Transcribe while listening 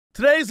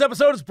Today's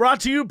episode is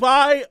brought to you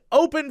by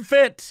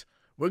Openfit.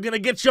 We're going to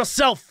get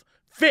yourself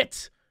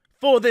fit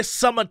for this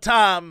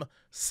summertime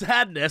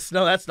sadness.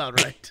 No, that's not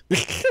right.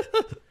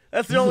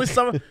 That's the only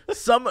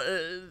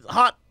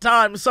hot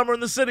time, summer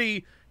in the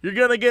city. You're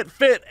going to get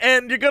fit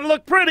and you're going to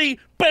look pretty.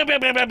 Bam,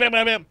 bam, bam, bam, bam,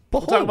 bam, bam.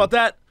 We'll talk about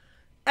that.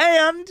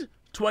 And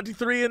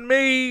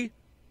 23andMe.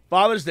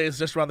 Father's Day is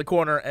just around the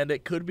corner, and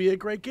it could be a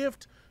great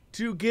gift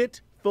to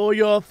get for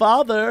your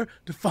father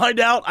to find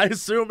out, I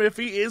assume, if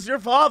he is your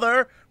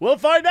father. We'll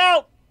find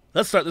out.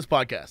 Let's start this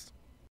podcast.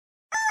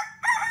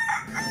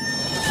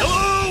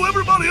 Hello,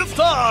 everybody. It's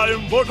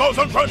time for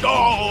Cousin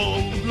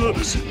Crendor.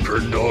 Cousin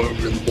Crendor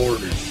in the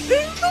morning.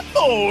 In the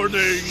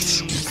morning.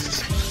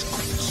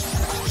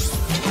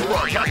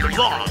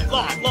 Live.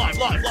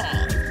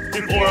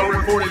 In 4-hour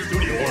recording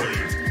studio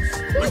audience.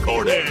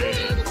 Recording.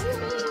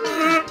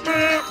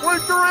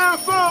 Wake your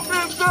ass up.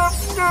 It's the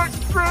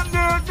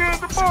Crendor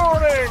in the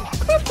morning.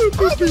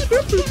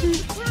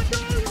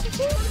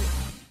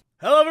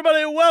 Hello,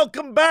 everybody.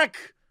 Welcome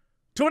back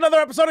to another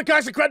episode of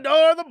Cousin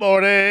Crendor in the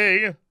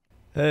morning.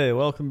 Hey,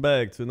 welcome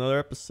back to another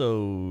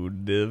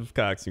episode of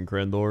Cox and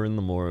Crendor in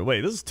the morning.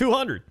 Wait, this is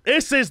 200.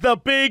 This is the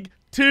big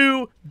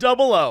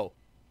 200.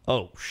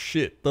 Oh,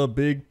 shit. The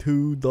big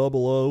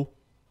 200.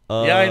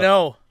 Yeah, I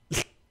know.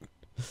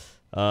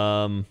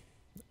 I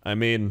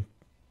mean,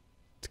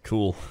 it's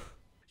cool.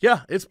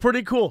 Yeah, it's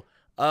pretty cool.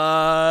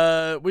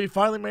 We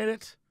finally made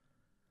it.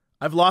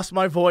 I've lost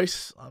my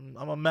voice. I'm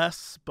a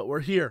mess, but we're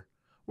here.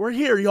 We're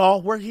here,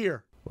 y'all. We're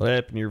here. What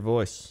happened to your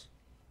voice?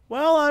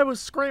 Well, I was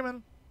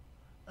screaming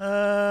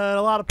at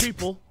a lot of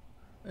people,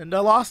 and I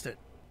lost it.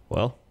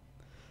 Well,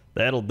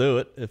 that'll do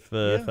it if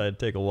I'd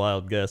take a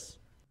wild guess.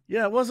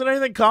 Yeah, it wasn't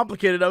anything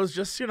complicated. I was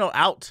just,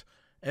 out,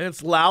 and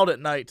it's loud at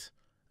night.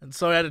 And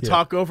so I had to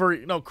talk over,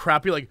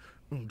 crappy, like,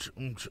 and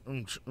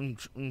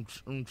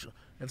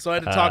so I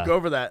had to talk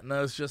over that, and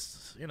I was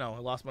just, I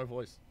lost my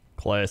voice.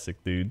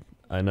 Classic, dude.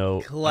 I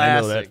know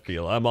that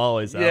feel. I'm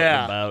always out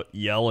and about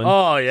yelling,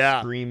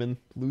 screaming,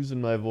 losing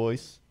my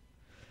voice.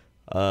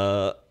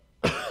 I've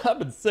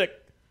been sick.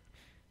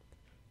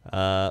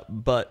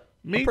 But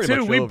me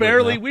too.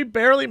 We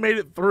barely made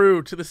it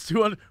through to this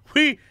 200.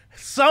 We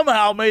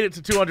somehow made it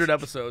to 200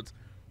 episodes.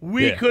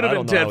 We could have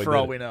been dead for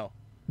all we know.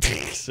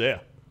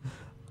 Yeah.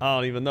 I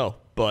don't even know.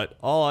 But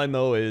all I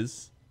know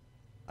is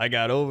I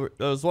got over it.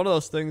 It was one of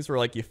those things where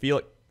like you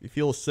feel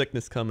a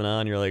sickness coming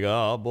on, you're like,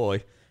 oh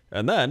boy.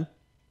 And then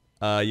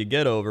you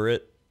get over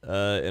it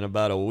in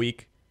about a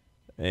week.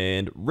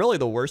 And really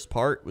the worst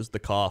part was the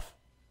cough.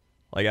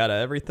 Like out of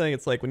everything,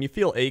 it's like when you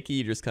feel achy,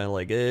 you're just kind of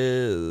like,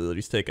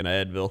 just take an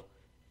Advil,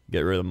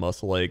 get rid of the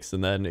muscle aches,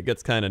 and then it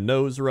gets kind of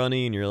nose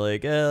runny, and you're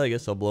like, I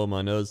guess I'll blow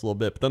my nose a little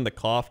bit. But then the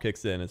cough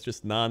kicks in. It's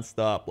just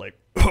nonstop, like,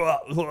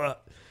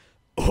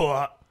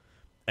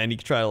 and you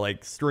try to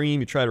like stream,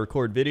 you try to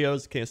record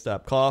videos, can't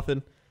stop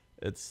coughing.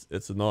 It's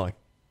annoying.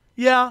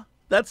 Yeah,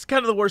 that's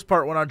kind of the worst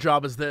part when our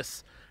job is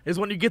this, is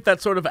when you get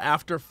that sort of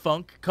after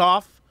funk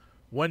cough,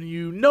 when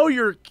you know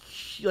you're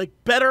like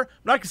better, I'm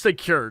not going to say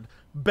cured,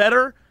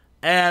 better,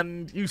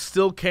 and you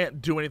still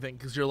can't do anything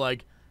because you're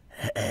like,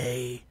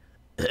 hey,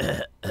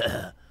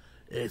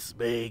 it's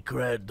me,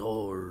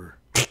 Crendor.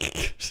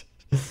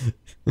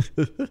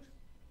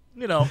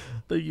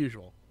 The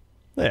usual.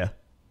 Yeah.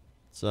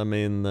 So, I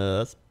mean,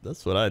 that's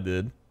what I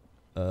did.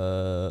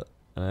 I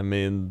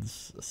mean,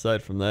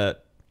 aside from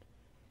that,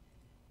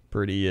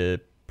 pretty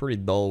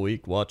dull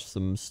week. Watched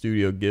some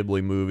Studio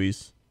Ghibli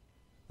movies.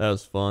 That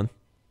was fun.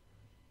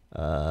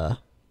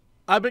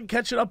 I've been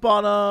catching up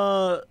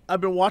on,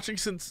 I've been watching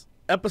since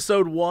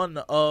episode 1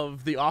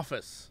 of The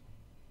Office.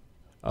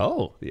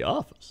 Oh, The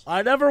Office.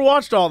 I never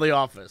watched all The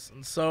Office,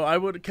 and so I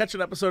would catch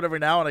an episode every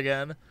now and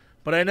again,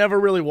 but I never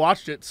really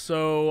watched it,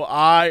 so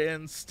I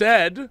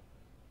instead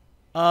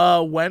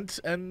went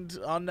and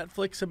on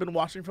Netflix have been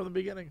watching from the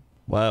beginning.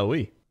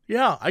 Wowee.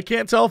 Yeah, I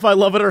can't tell if I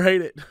love it or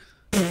hate it.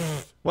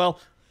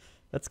 Well,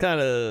 that's kind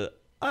of,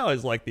 I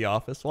always like The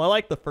Office. Well, I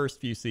like the first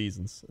few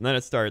seasons, and then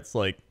it starts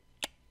like,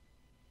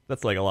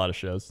 that's like a lot of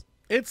shows.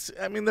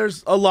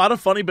 There's a lot of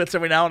funny bits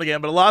every now and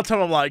again, but a lot of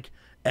time I'm like,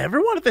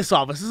 everyone at this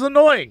office is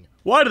annoying.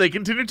 Why do they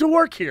continue to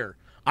work here?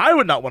 I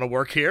would not want to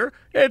work here.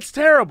 It's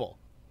terrible.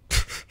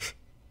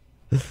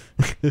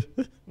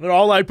 They're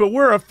all like, but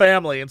we're a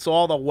family, and so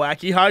all the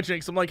wacky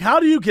hijinks. I'm like, how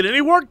do you get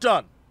any work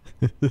done?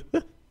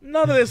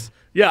 None of this.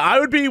 Yeah, I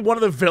would be one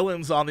of the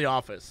villains on The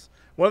Office.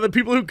 One of the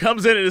people who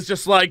comes in and is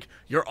just like,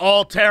 you're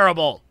all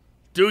terrible.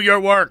 Do your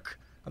work.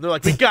 And they're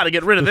like, we got to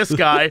get rid of this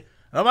guy.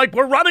 And I'm like,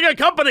 we're running a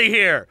company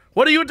here.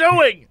 What are you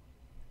doing?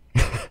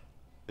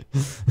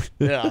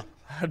 Yeah,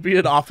 I'd be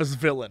an Office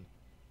villain.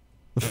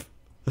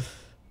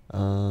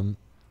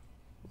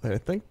 I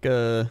think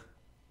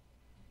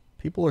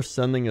people are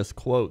sending us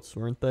quotes,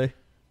 weren't they?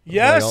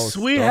 Yes,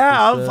 we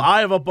have. I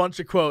have a bunch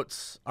of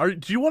quotes.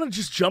 Do you want to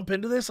just jump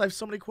into this? I have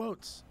so many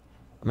quotes.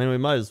 I mean, we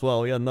might as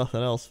well. We got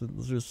nothing else.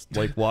 Let's just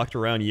like walked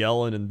around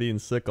yelling and being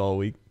sick all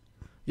week.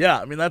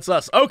 Yeah, I mean, that's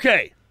us.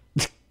 Okay.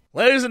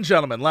 Ladies and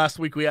gentlemen, last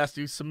week we asked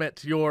you to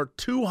submit your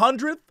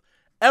 200th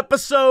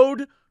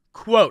episode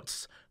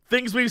quotes.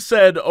 things we've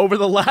said over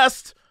the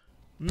last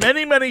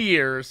many, many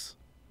years.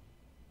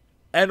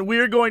 And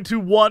we're going to,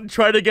 one,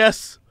 try to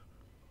guess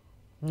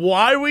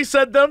why we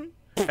said them,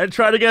 and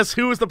try to guess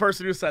who is the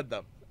person who said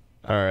them.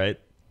 All right.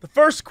 The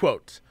first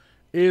quote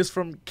is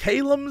from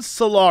Calum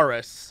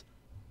Solaris.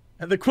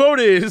 And the quote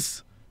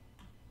is,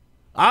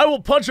 I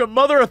will punch a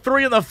mother of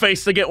three in the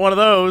face to get one of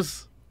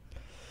those.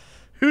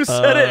 Who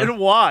said it and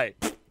why?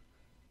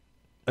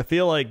 I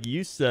feel like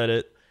you said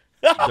it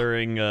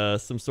during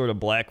some sort of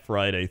Black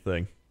Friday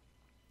thing.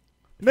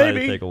 If I had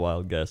Maybe. to take a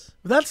wild guess.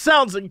 That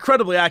sounds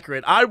incredibly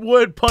accurate. I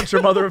would punch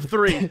a mother of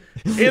three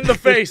in the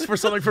face for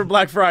something from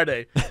Black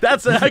Friday.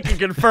 I can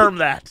confirm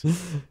that.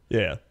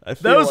 Yeah. I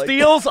feel Those like,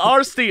 steals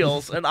are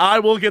steals, and I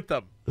will get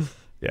them.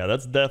 Yeah,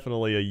 that's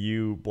definitely a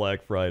you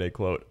Black Friday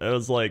quote. It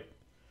was like,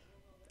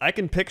 I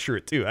can picture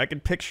it too. I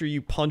can picture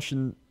you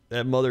punching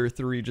that mother of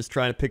three, just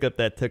trying to pick up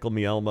that Tickle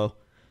Me Elmo,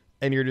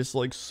 and you're just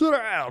like, sit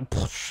down.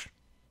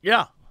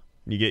 Yeah.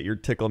 You get your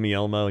Tickle Me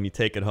Elmo and you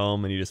take it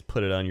home and you just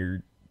put it on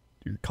your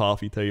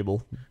coffee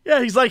table.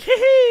 Yeah, he's like, hee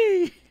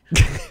hee.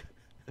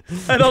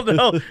 I don't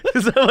know.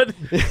 Is that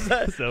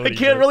what I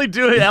can't really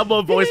do an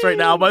Elmo voice right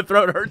now. My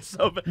throat hurts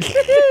so bad.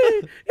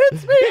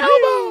 It's me,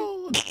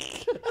 Elmo.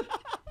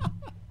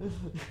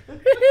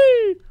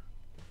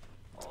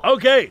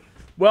 Okay.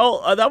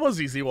 Well, that was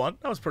an easy one.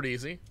 That was pretty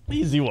easy.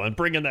 Easy one.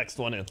 Bring the next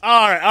one in.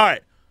 All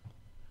right.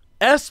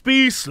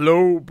 SB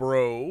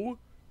Slowbro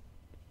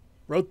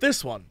wrote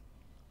this one.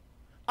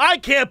 I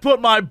can't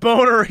put my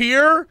boner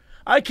here.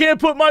 I can't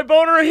put my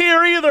boner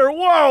here either.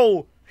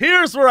 Whoa.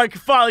 Here's where I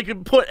finally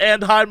can put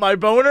and hide my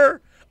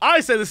boner. I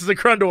say this is a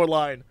Crendor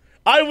line.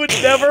 I would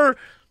never...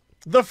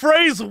 The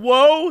phrase,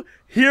 whoa,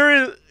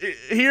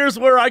 here's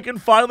where I can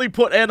finally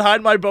put and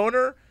hide my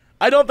boner.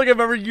 I don't think I've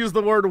ever used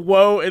the word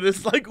whoa, and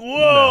it's like,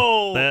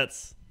 whoa. No,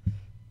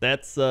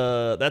 that's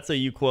a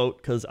you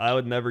quote, because I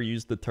would never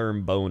use the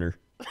term boner.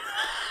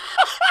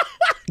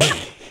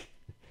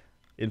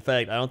 In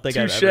fact, I don't think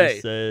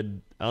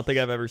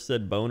I've ever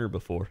said boner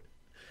before.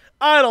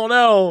 I don't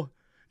know.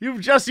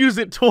 You've just used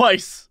it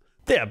twice.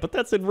 Yeah, but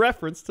that's in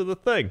reference to the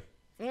thing.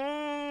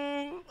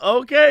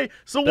 Okay.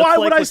 So That's why like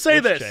would I what say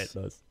Twitch this?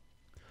 chat does.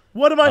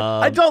 What am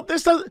I?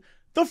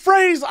 The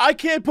phrase, I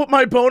can't put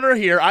my boner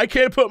here. I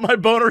can't put my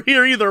boner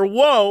here either.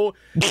 Whoa.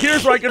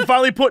 Here's where I can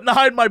finally put and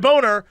hide my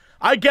boner.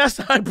 I guess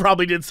I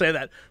probably did say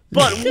that.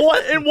 But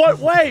in what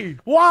way?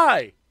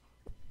 Why?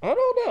 I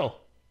don't know.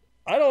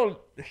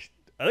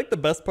 I think the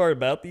best part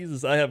about these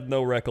is I have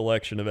no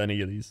recollection of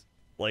any of these.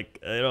 Like,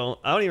 I don't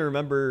even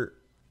remember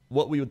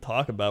what we would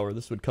talk about where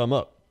this would come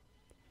up.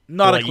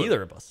 Not like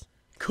either of us.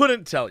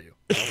 Couldn't tell you.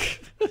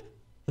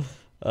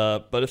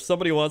 But if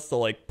somebody wants to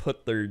like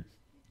put their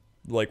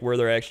where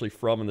they're actually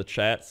from in the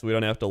chat so we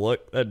don't have to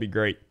look, that'd be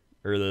great.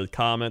 Or the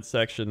comment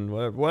section,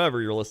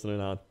 whatever you're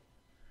listening on.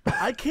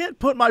 I can't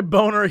put my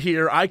boner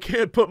here. I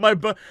can't put my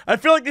I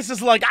feel like this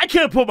is like, I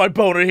can't put my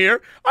boner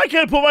here. I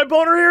can't put my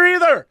boner here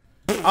either.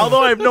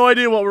 Although I have no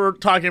idea what we're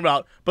talking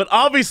about. But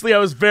obviously I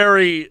was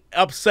very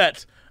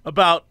upset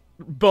about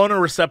boner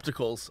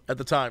receptacles at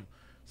the time.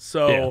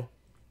 So, yeah.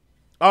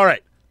 All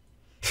right.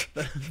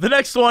 The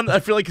next one I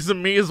feel like is a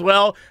me as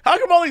well. How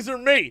come all these are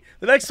me?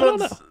 The next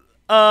one's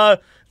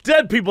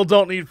dead people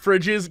don't need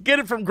fridges. Get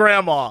it from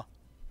grandma.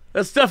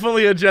 That's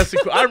definitely a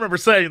Jessica. I remember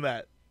saying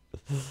that.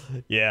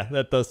 Yeah,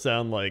 that does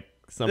sound like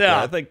something.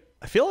 Yeah.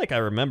 I feel like I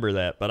remember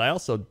that, but I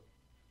also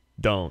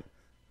don't.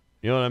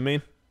 You know what I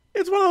mean?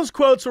 It's one of those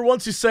quotes where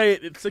once you say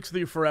it, it sticks with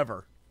you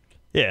forever.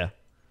 Yeah.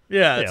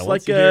 Yeah, it's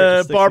like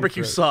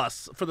barbecue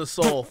sauce for the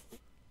soul.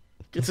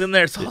 Gets in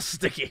there, it's all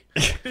sticky.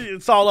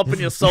 It's all up in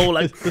your soul.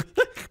 Like,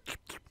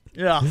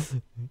 yeah.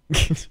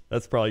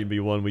 That's probably be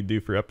one we do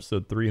for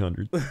episode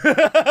 300.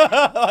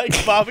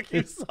 Like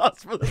barbecue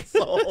sauce for the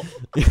soul.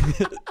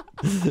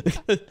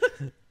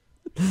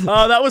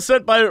 That was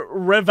sent by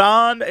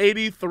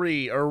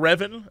Revan83 or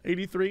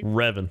Revan83.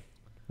 Revan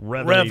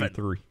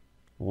 83.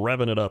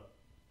 Revving it up.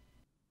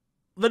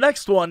 The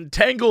next one,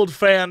 Tangled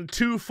Fan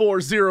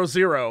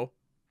 2400.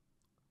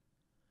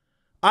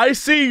 I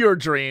see your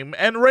dream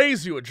and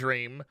raise you a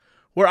dream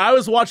where I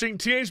was watching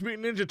Teenage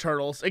Mutant Ninja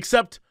Turtles,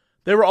 except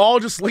they were all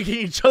just licking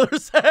each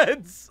other's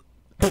heads.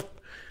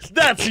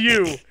 That's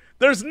you.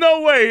 There's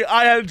no way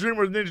I had a dream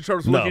where Ninja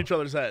Turtles were licking each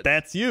other's heads.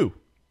 That's you.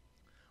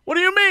 What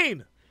do you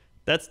mean?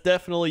 That's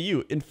definitely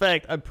you. In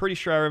fact, I'm pretty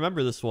sure I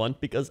remember this one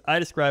because I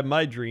described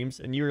my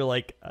dreams and you were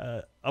like,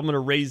 I'm going to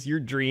raise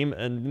your dream,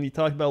 and then you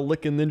talked about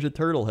licking Ninja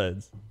Turtle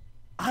heads.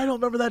 I don't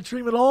remember that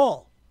dream at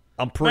all.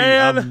 I'm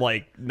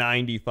like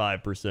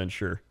 95%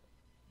 sure.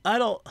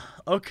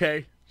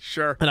 Okay,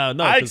 sure. No,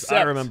 because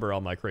I remember all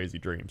my crazy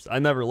dreams. I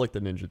never licked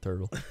a Ninja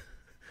Turtle.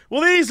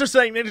 Well, these are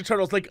saying Ninja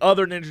Turtles like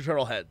other Ninja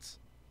Turtle heads.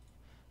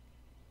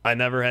 I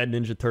never had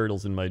Ninja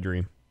Turtles in my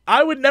dream.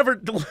 I would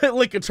never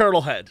lick a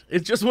turtle head.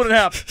 It just wouldn't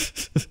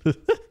happen.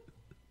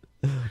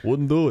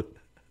 Wouldn't do it.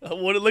 I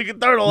wouldn't lick a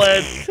turtle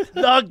head.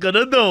 Not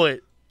gonna do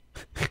it.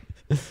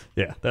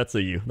 Yeah, that's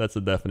a you. That's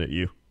a definite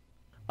you.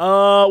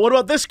 What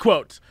about this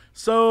quote?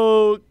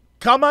 So,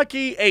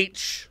 Kamaki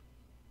H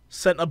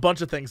sent a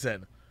bunch of things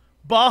in.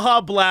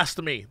 Baja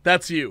Blast Me.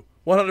 That's you.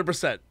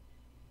 100%.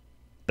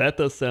 That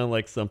does sound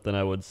like something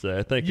I would say.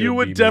 I think You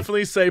would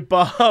definitely say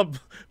Baja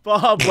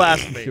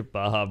Blast Me.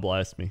 Baja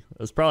Blast Me. It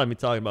was probably me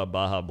talking about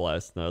Baja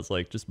Blast, and I was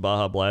like, just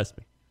Baja Blast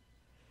Me.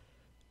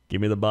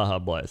 Give me the Baja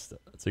Blast.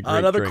 That's a great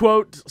Another drink.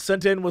 quote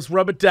sent in was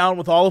rub it down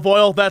with olive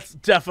oil. That's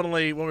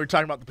definitely when we were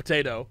talking about the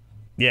potato.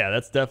 Yeah,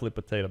 that's definitely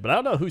potato. But I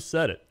don't know who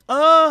said it.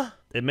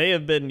 It may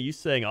have been you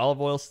saying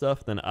olive oil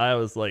stuff, then I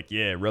was like,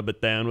 yeah, rub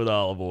it down with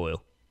olive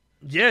oil.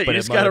 Yeah, you But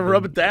just might got to have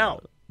rub been- it down.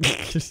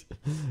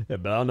 Yeah,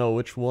 but I don't know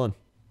which one.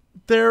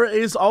 There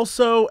is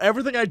also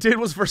everything I did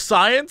was for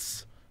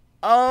science.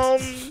 I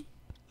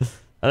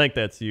think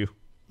that's you.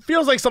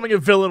 Feels like something a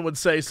villain would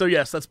say, so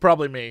yes, that's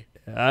probably me.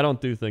 I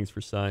don't do things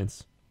for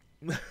science.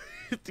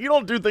 You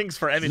don't do things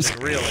for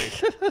anything, really.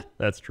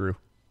 That's true.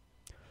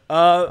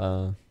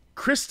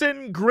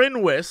 Kristen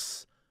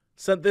Grinwis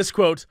sent this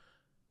quote,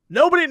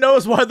 "Nobody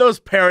knows why those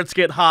parrots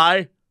get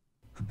high."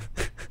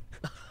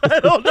 I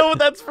don't know what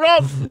that's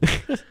from.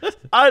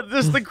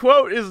 The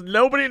quote is,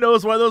 "Nobody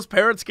knows why those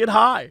parrots get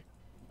high."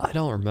 I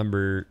don't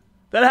remember.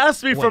 That has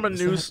to be from a is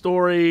news that-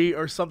 story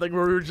or something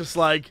where we were just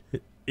like,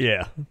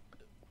 Yeah.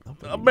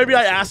 maybe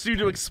I asked you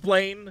to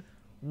explain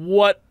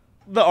what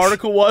the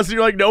article was, and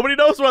you're like, nobody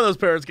knows why those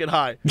parrots get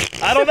high.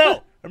 I don't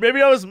know. Or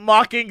maybe I was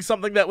mocking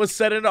something that was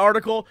said in an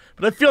article,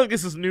 but I feel like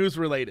this is news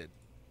related.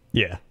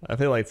 Yeah, I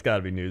feel like it's got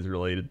to be news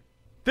related.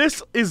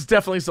 This is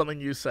definitely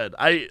something you said.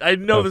 I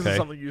know this is Okay.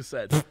 something you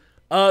said.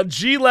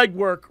 G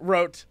Legwork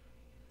wrote,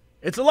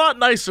 "It's a lot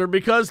nicer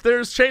because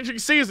there's changing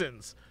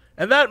seasons.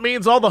 And that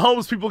means all the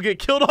homeless people get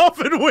killed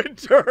off in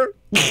winter."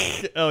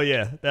 Oh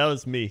yeah, that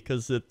was me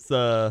because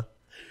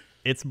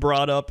it's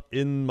brought up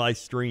in my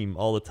stream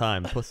all the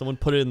time. Someone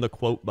put it in the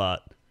quote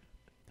bot.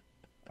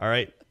 All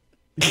right,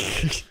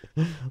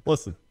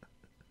 listen,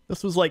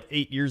 this was like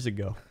 8 years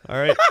ago. All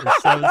right, or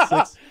 7,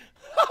 6.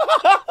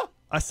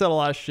 I said a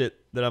lot of shit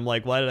that I'm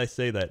like, why did I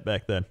say that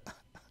back then?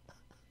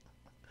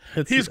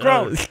 He's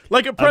grown.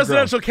 Like a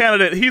presidential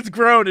candidate, he's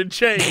grown and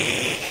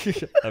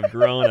changed. I've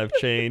grown. I've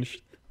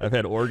changed. I've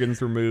had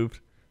organs removed.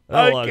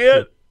 A lot of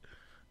can't. shit.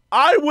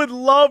 I would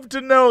love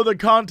to know the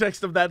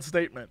context of that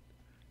statement,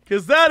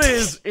 because that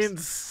is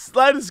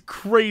that is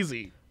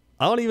crazy.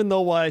 I don't even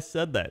know why I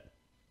said that.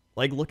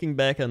 Like, looking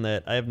back on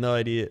that, I have no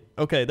idea.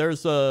 Okay,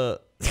 there's another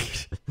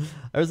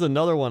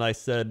one I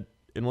said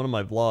in one of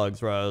my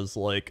vlogs where I was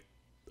like,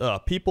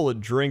 people that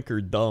drink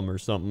are dumb or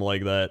something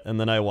like that, and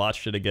then I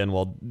watched it again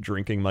while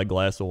drinking my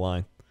glass of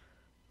wine.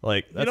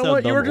 Like, that's You know how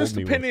what? You dumb were just old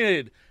me was.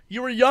 opinionated.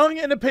 You were young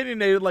and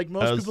opinionated, like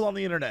most I was- people on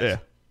the internet. Yeah.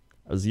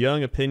 I was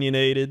young,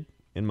 opinionated,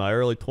 in my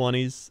early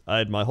 20s. I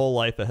had my whole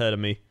life ahead of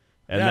me.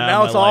 And Yeah, now now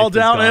my it's all life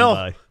has gone downhill.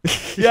 by.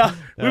 Yeah,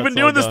 Now we've been it's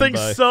doing all this gone thing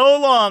by. so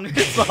long.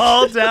 It's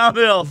all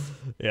downhill.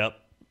 Yep.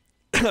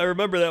 I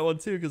remember that one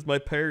too because my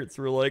parents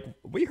were like,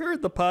 "We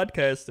heard the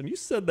podcast and you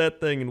said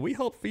that thing and we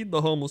help feed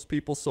the homeless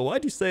people, so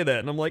why'd you say that?"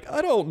 And I'm like,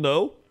 "I don't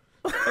know.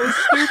 That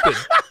was stupid."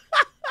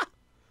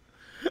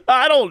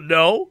 I don't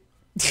know.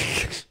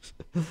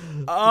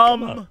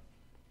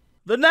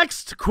 The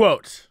next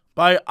quote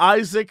by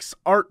Isaac's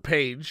art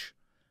page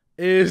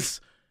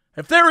is,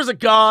 "If there is a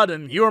God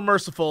and you are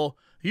merciful,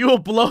 you will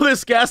blow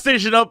this gas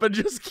station up and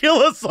just kill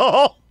us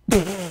all."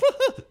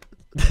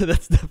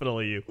 That's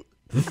definitely you.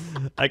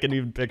 I can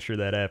even picture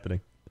that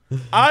happening.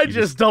 I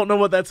just don't know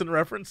what that's in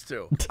reference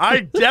to. I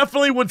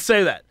definitely would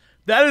say that.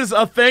 That is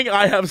a thing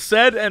I have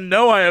said and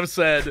know I have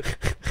said.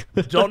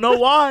 Don't know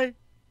why.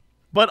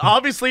 But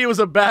obviously it was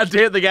a bad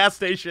day at the gas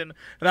station,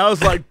 and I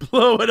was like,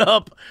 blow it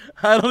up.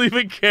 I don't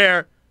even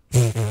care.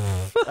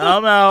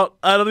 I'm out.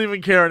 I don't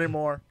even care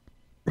anymore.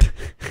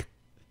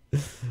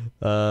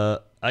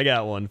 I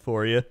got one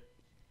for you.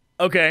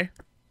 Okay.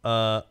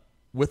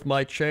 With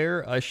my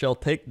chair, I shall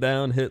take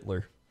down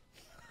Hitler.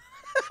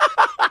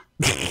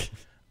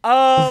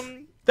 That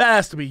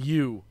has to be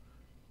you.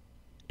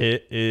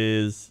 It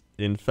is,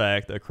 in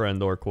fact, a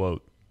Crendor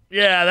quote.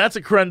 Yeah, that's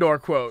a Crendor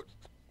quote.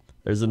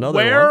 There's another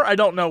Where? one. I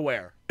don't know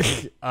where.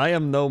 I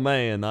am no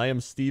man. I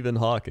am Stephen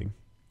Hawking.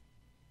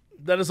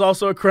 That is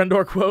also a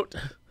Crendor quote.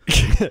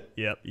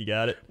 Yep, you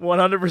got it.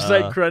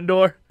 100%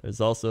 Crendor. There's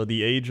also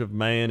the age of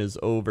man is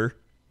over.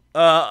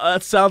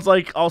 That sounds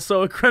like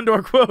also a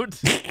Crendor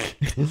quote.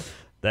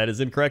 That is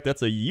incorrect.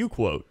 That's a you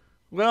quote.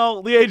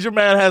 Well, the age of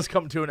man has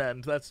come to an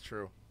end. That's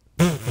true.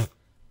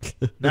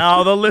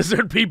 Now the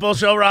lizard people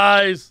shall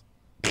rise.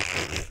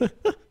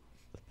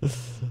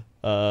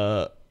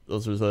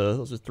 Those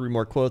are 3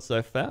 more quotes that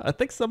I found. I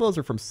think some of those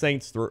are from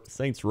Saints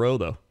Row,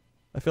 though.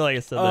 I feel like I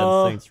said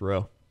that in Saints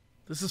Row.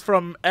 This is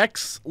from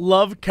X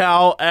Love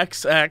Cow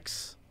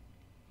XX.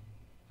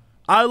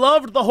 "I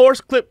loved the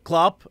horse clip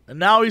clop, and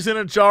now he's in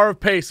a jar of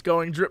paste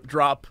going drip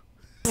drop."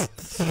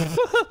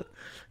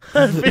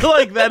 I feel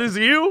like that is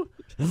you.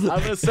 I'm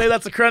gonna say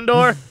that's a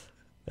Crendor.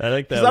 I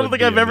think that. I don't would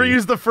think be I've ever me.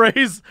 used the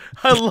phrase,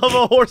 "I love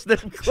a horse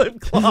named Clip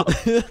Clop."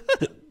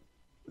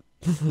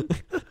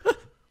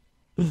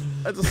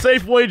 That's a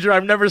safe wager.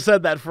 I've never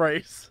said that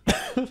phrase.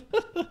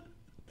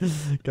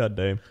 God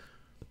damn.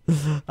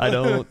 I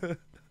don't.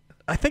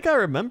 I think I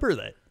remember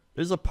that.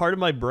 there's a part of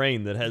my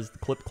brain that has the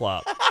clip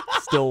clop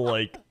still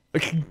like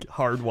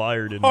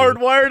hardwired in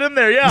Hardwired in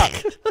there, yeah.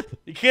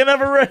 You can't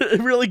ever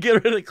really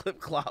get rid of clip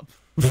clop.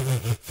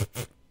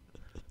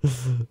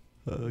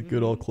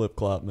 Good old clip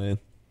clop, man.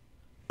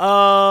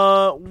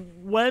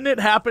 When it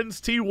happens,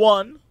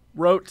 T1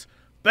 wrote,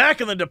 back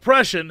in the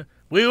Depression,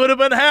 we would have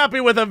been happy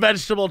with a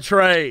vegetable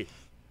tray.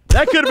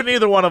 That could have been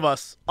either one of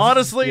us.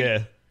 Honestly,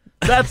 Yeah,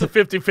 that's a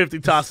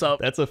 50-50 toss-up.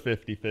 that's a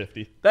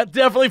 50-50. That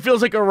definitely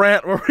feels like a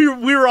rant where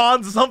we were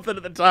on something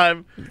at the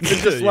time.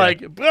 It's just Yeah.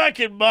 like, back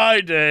in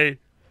my day.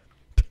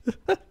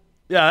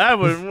 Yeah,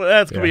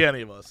 that's going to be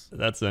any of us.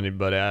 That's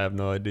anybody. I have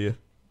no idea.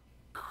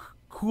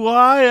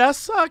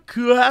 Kuasa,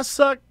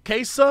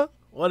 Kesa,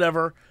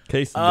 whatever.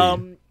 Case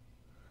B.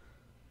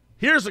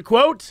 Here's a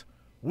quote.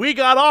 We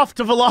got off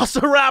to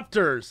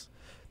velociraptors.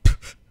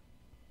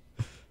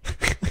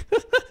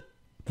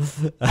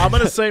 I'm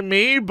going to say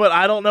me, but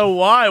I don't know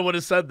why I would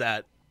have said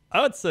that. I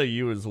would say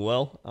you as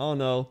well. I don't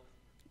know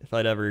if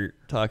I'd ever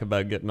talk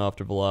about getting off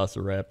to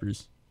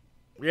velociraptors.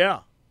 Yeah.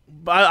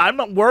 But I'm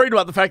not worried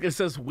about the fact that it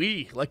says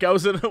we. Like, I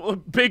was in a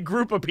big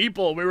group of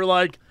people, and we were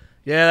like,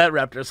 yeah, that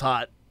raptor's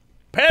hot.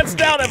 Pants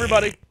down,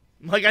 everybody.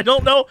 Like, I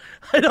don't know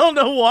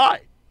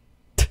why.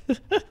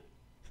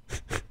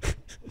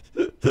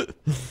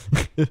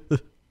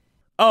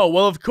 Oh,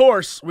 well, of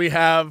course, we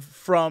have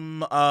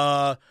from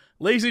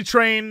Lazy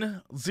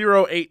Train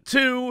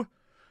 082,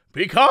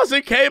 because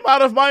it came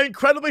out of my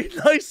incredibly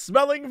nice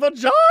smelling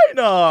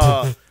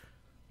vagina.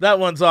 That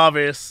one's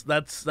obvious.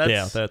 That's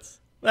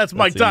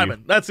Mike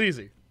Diamond. That's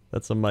easy.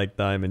 That's a Mike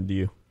Diamond to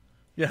you.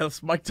 Yeah,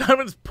 that's Mike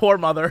Diamond's poor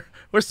mother.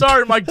 We're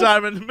sorry, Mike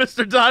Diamond.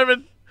 Mr.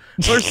 Diamond,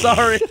 we're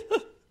sorry.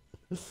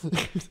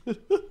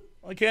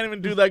 I can't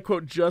even do that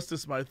quote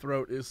justice. My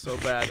throat is so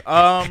bad.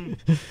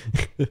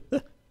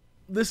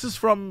 This is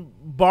from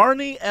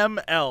Barney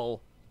ML.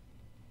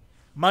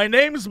 My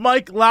name's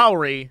Mike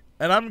Lowry,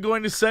 and I'm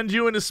going to send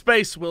you into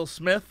space, Will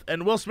Smith.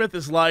 And Will Smith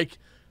is like,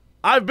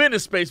 I've been to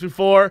space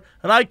before,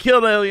 and I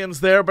killed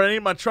aliens there, but I need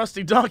my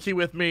trusty donkey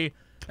with me.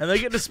 And they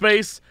get into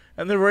space,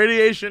 and the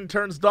radiation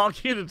turns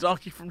Donkey into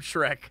Donkey from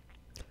Shrek.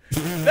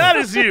 That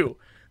is you.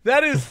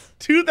 That is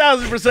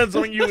 2,000%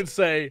 something you would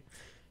say.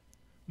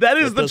 That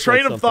is the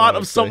train of thought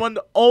of someone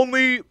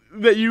only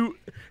that you...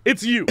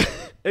 It's you.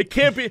 It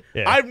can't be...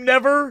 Yeah. I've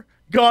never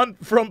gone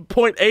from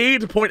point A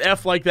to point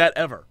F like that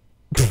ever.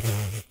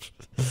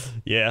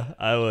 Yeah,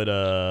 I would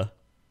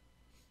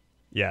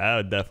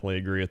definitely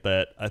agree with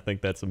that. I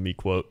think that's a me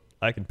quote.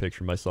 I can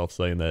picture myself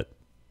saying that.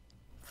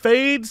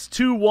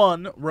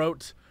 Fades21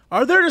 wrote,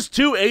 are there just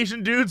two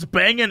Asian dudes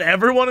banging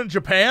everyone in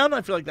Japan?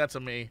 I feel like that's a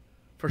me,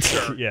 for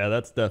sure. Yeah,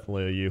 that's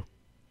definitely a you.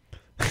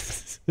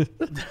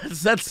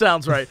 That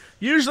sounds right.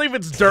 Usually if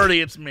it's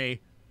dirty, it's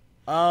me.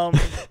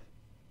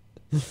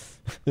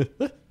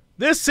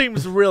 This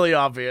seems really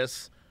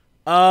obvious.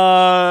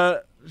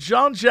 Jean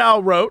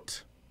Zhao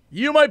wrote,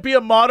 you might be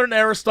a modern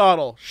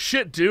Aristotle.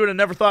 Shit, dude, I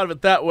never thought of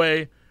it that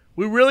way.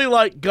 We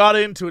really, got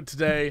into it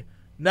today.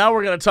 Now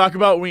we're going to talk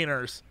about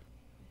wieners.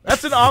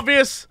 That's an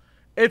obvious...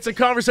 It's a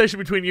conversation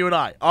between you and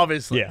I,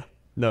 obviously. Yeah,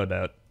 no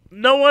doubt.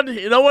 No one's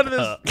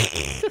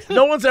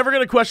ever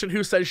going to question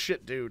who says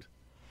shit, dude.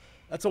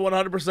 That's a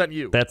 100%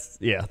 you. That's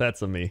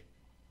a me.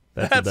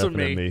 That's a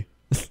definite me.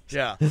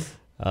 Yeah.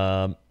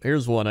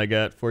 Here's one I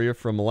got for you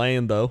from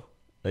Lando.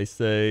 They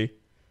say,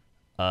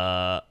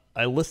 I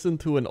listened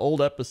to an old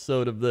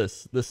episode of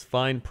this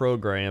fine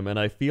program, and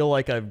I feel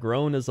like I've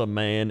grown as a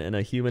man and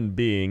a human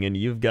being, and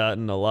you've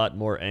gotten a lot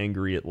more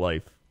angry at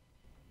life.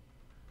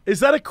 Is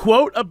that a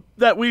quote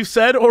that we've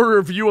said or a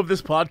review of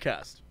this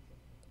podcast?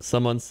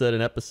 Someone said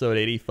in episode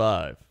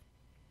 85.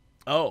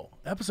 Oh,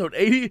 episode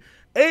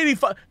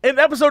 85. In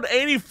episode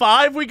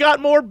 85, we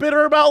got more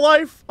bitter about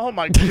life? Oh,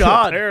 my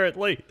God.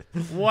 Apparently.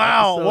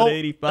 Wow. Episode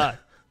 85.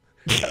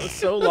 That was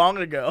so long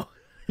ago.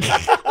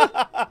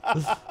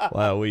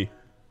 Wow,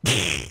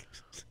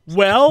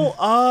 Well,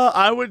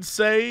 I would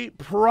say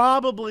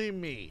probably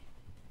me.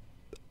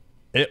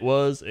 It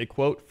was a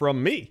quote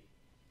from me.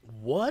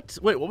 What?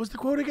 Wait, what was the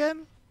quote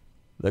again?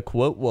 The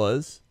quote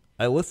was,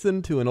 I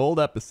listened to an old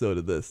episode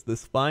of this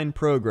fine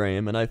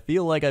program, and I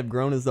feel like I've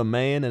grown as a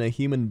man and a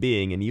human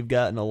being, and you've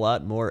gotten a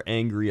lot more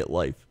angry at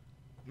life.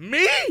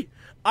 Me?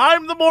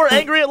 I'm the more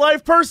angry at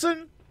life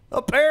person?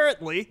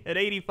 Apparently, at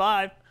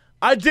 85.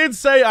 I did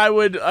say I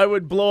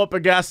would blow up a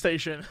gas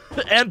station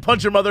and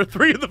punch your mother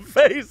 3 in the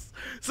face.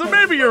 So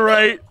maybe you're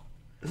right.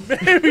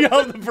 Maybe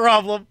I'm the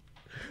problem.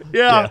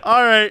 Yeah.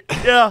 All right.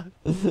 Yeah.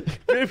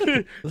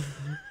 Maybe.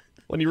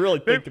 When you really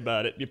think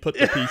about it, you put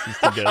the pieces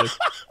together.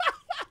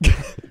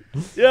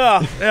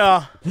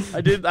 Yeah.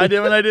 I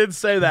did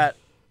say that.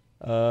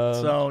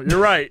 So you're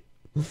right.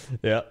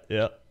 Yeah.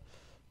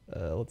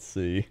 Let's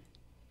see.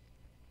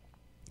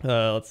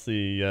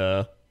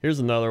 Here's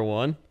another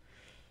one.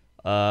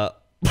 The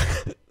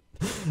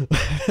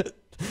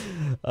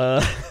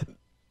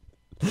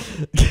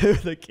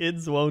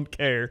kids won't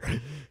care.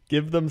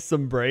 Give them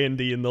some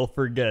brandy and they'll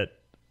forget.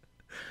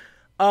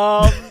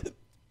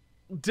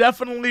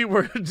 Definitely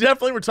we're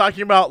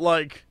talking about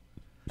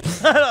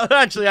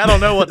Actually, I don't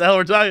know what the hell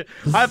we're talking.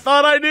 I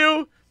thought I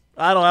knew.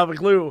 I don't have a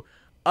clue.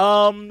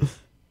 I'm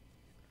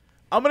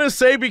gonna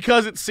say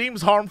because it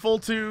seems harmful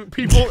to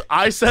people,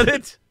 I said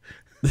it.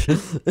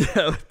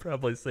 I would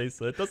probably say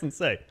so. It doesn't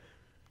say.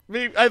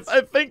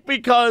 I think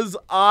because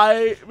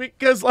like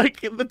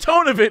the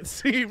tone of it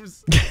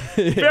seems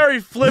very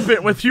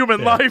flippant with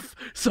human life,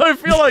 so I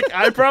feel like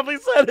I probably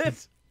said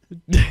it.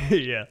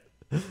 Yeah.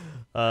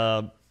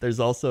 There's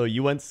also,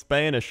 you went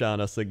Spanish on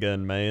us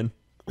again, man.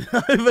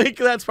 I think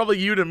that's probably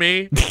you to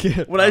me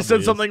when I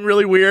said something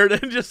really weird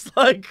and just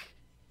like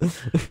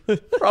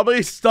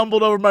probably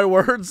stumbled over my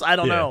words. I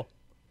don't know.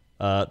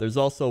 There's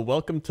also,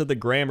 welcome to the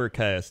Grammar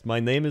Cast. My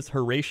name is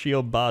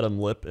Horatio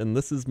Bottomlip, and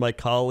this is my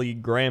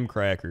colleague Graham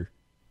Cracker.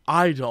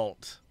 I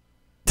don't.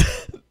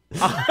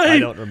 I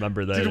don't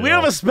remember that. Did we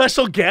have a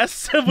special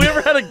guest? Have we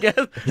ever had a guest?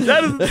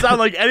 That doesn't sound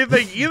like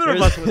anything either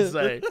of us would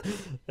say.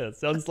 Yeah, it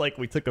sounds like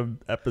we took an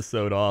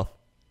episode off.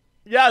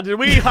 Yeah, did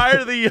we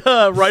hire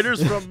the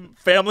writers from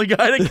Family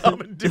Guy to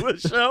come and do a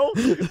show?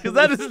 Because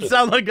that doesn't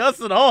sound like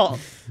us at all.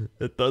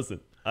 It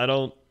doesn't. I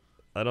don't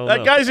know.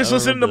 That guy's just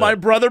listening to my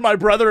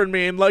brother, and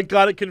me, and like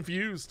got it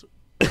confused.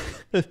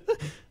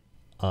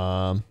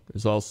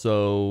 There's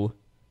also,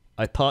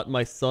 I taught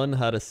my son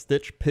how to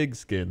stitch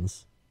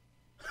pigskins.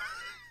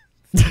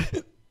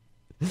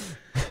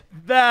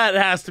 That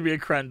has to be a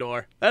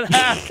Crendor. That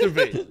has to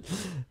be.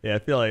 Yeah, I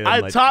feel like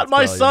I taught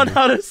my son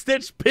how to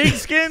stitch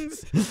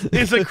pigskins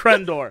is a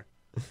Crendor.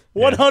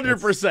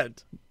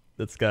 100%.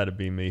 That's got to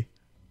be me.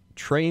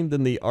 Trained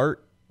in the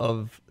art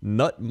of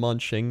nut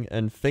munching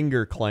and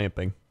finger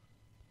clamping.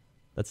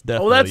 That's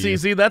definitely. Oh, that's you.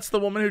 easy. That's the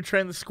woman who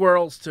trained the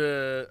squirrels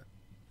to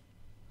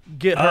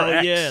get her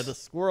ex. Yeah, the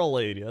squirrel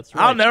lady. That's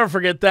right. I'll never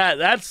forget that.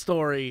 That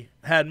story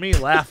had me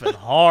laughing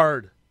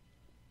hard.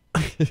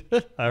 I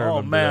remember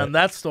Oh, man,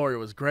 that story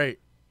was great.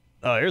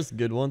 Oh, here's a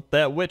good one.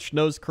 That witch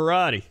knows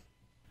karate.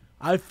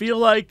 I feel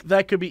like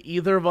that could be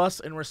either of us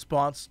in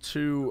response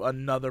to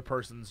another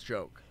person's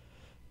joke.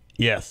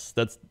 Yes,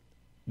 that's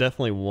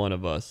definitely one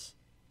of us.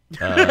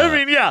 I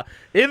mean, yeah,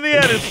 in the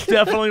end, it's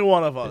definitely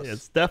one of us.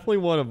 It's definitely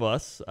one of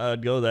us.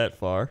 I'd go that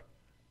far.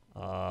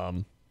 I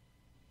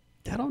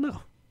don't know.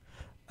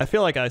 I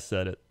feel like I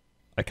said it.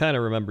 I kind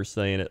of remember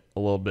saying it a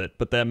little bit,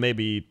 but that may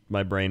be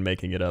my brain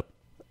making it up.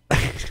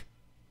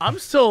 I'm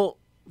still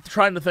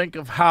trying to think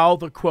of how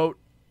the quote,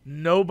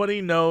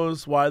 "Nobody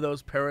knows why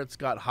those parrots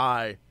got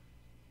high."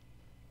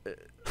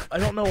 I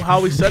don't know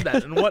how we said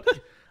that and what.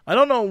 I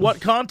don't know what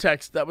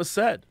context that was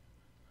said.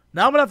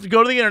 Now I'm gonna have to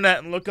go to the internet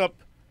and look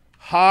up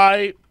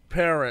high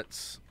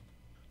parrots.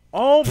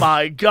 Oh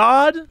my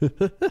God!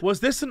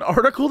 Was this an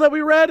article that we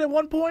read at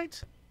one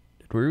point?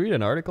 Did we read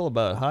an article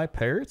about high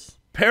parrots?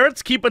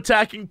 Parrots keep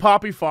attacking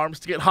poppy farms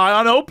to get high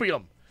on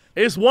opium.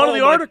 Is one of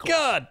the articles. Oh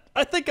my God!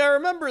 I think I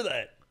remember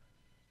that.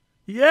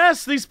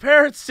 Yes, these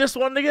parrots just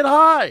wanted to get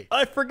high.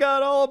 I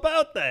forgot all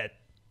about that.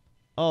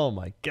 Oh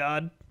my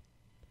God.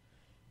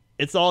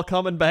 It's all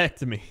coming back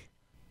to me.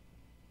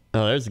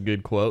 Oh, there's a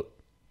good quote.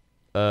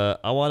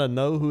 I want to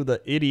know who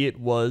the idiot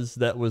was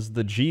that was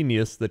the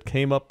genius that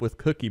came up with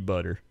cookie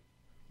butter.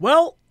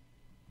 Well,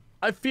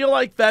 I feel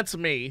like that's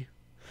me,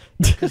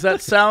 because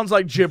that sounds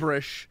like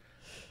gibberish.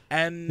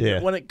 And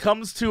when it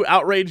comes to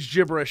outraged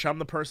gibberish, I'm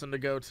the person to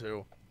go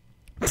to.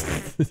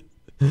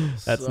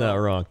 That's not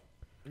wrong.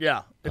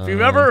 Yeah. If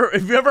you've ever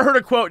heard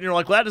a quote and you're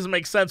like, well, that doesn't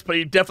make sense, but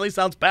he definitely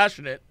sounds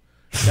passionate,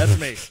 that's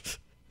me.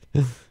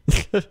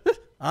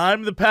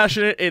 I'm the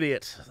passionate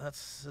idiot.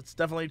 That's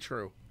definitely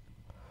true.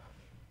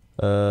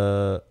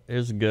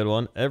 Here's a good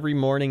one. Every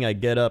morning I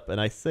get up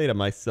and I say to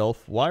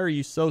myself, why are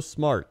you so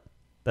smart?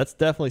 That's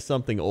definitely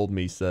something old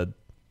me said.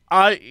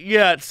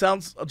 Yeah, it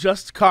sounds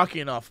just cocky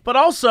enough. But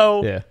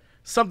also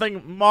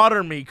something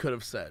modern me could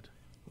have said.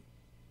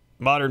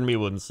 Modern me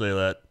wouldn't say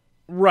that.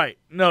 Right.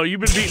 No, you've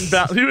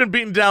been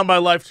beaten down by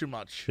life too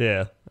much.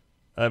 Yeah.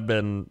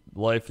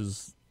 Life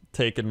has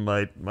taken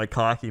my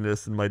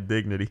cockiness and my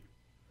dignity.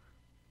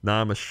 Now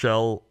I'm a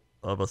shell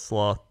of a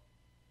sloth.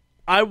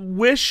 I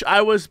wish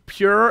I was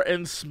pure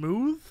and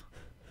smooth.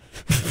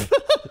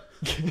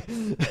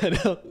 I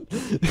don't.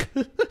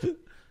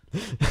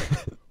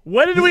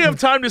 When did we have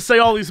time to say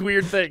all these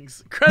weird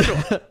things?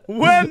 Crendor,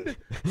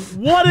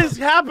 what is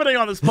happening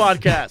on this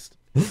podcast?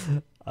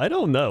 I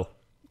don't know.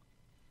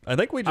 I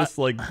think we just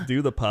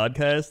do the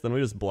podcast, then we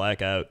just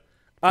black out.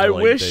 I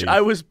wish days. I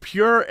was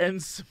pure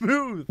and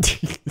smooth.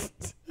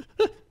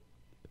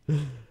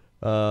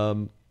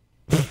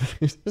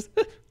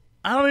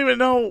 I don't even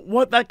know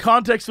what that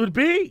context would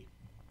be.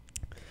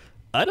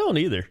 I don't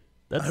either.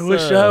 I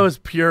wish I was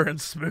pure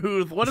and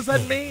smooth. What does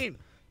that mean?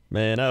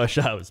 Man, I wish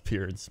I was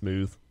pure and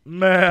smooth.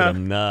 Man. But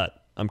I'm not.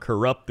 I'm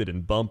corrupted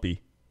and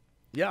bumpy.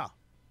 Yeah.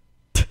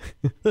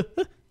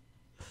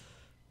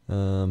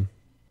 Who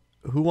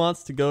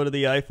wants to go to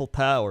the Eiffel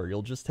Tower?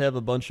 You'll just have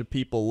a bunch of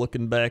people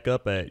looking back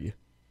up at you.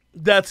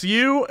 That's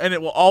you, and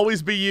it will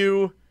always be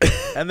you.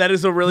 And that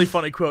is a really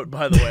funny quote,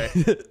 by the way.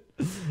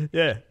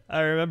 Yeah,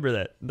 I remember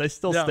that. I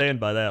still stand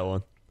by that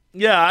one.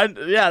 Yeah,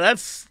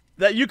 that's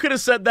that. You could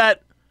have said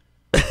that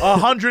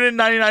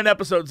 199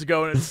 episodes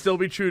ago, and it'd still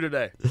be true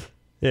today.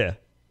 Yeah.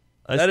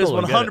 That is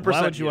 100%.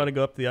 Why would you want to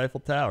go up to the Eiffel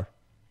Tower?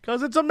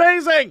 Because it's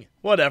amazing.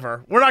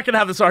 Whatever. We're not going to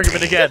have this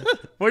argument again.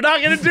 We're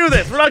not going to do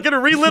this. We're not going to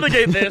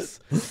relitigate this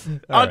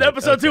on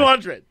episode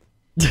 200.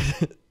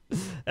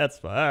 That's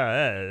fine. All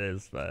right, that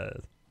is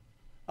fine.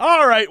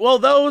 All right. Well,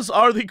 those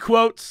are the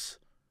quotes.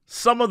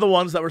 Some of the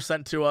ones that were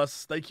sent to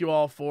us. Thank you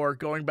all for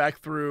going back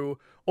through,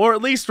 or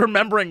at least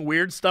remembering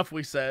weird stuff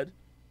we said.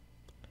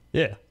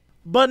 Yeah.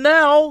 But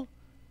now,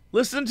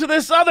 listen to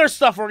this other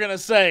stuff we're going to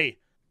say.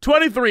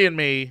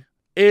 23andMe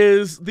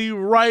is the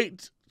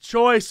right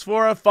choice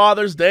for a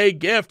Father's Day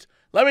gift.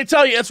 Let me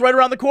tell you, it's right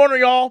around the corner,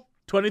 y'all.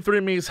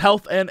 23andMe's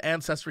Health and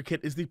Ancestry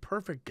Kit is the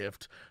perfect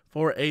gift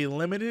for a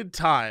limited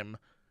time.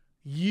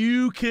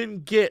 You can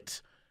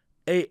get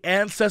a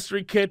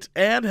Ancestry Kit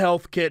and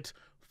Health Kit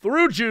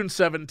through June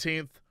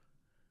 17th,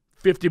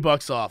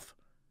 $50 off.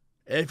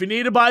 If you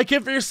need to buy a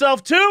kit for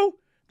yourself too,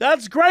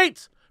 that's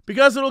great,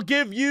 because it'll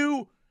give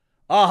you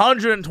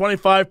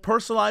 125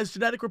 personalized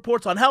genetic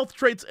reports on health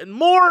traits and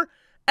more.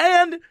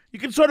 And you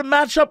can sort of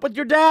match up with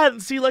your dad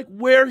and see like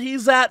where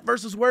he's at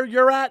versus where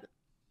you're at.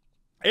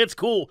 It's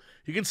cool.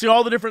 You can see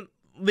all the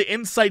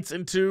insights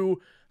into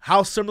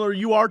how similar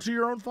you are to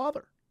your own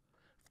father.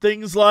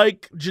 Things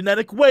like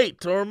genetic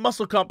weight or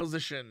muscle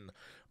composition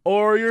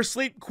or your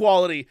sleep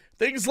quality.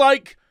 Things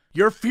like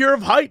your fear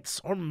of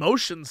heights or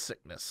motion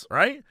sickness,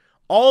 right?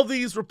 All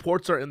these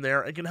reports are in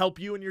there and can help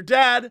you and your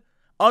dad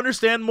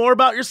understand more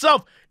about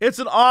yourself. It's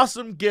an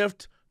awesome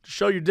gift to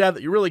show your dad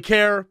that you really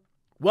care.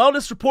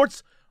 Wellness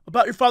reports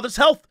about your father's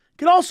health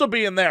can also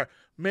be in there,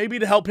 maybe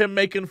to help him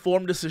make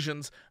informed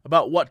decisions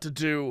about what to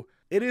do.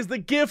 It is the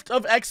gift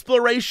of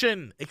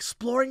exploration,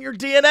 exploring your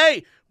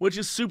DNA, which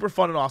is super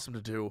fun and awesome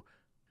to do.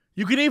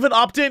 You can even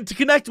opt in to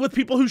connect with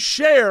people who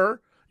share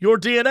your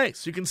DNA,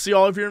 so you can see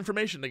all of your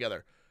information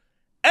together.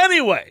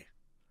 Anyway,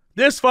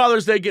 this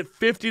Father's Day, get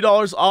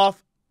 $50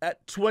 off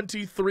at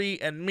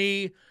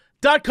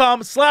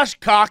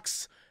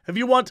 23andme.com/Cox. If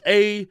you want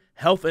a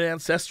health and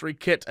ancestry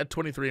kit at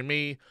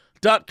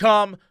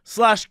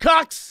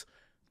 23andme.com/Cox,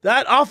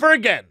 that offer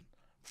again,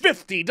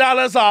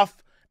 $50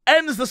 off,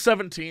 ends the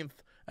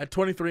 17th at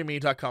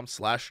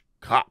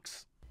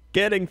 23andme.com/Cox.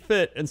 Getting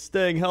fit and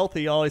staying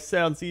healthy always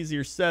sounds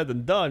easier said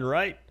than done,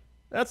 right?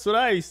 That's what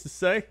I used to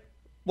say.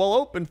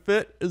 Well,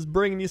 Openfit is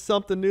bringing you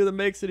something new that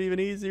makes it even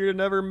easier to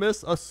never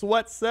miss a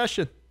sweat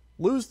session.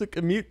 Lose the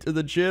commute to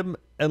the gym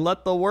and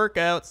let the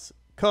workouts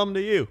come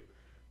to you.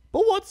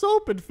 But what's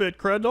Openfit,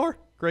 Crendor?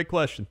 Great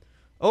question.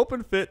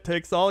 Openfit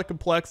takes all the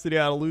complexity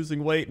out of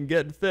losing weight and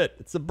getting fit.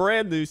 It's a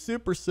brand new,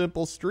 super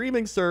simple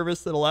streaming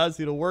service that allows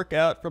you to work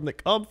out from the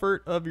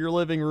comfort of your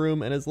living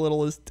room in as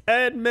little as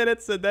 10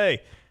 minutes a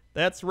day.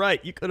 That's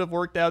right, you could have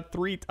worked out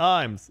 3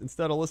 times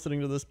instead of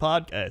listening to this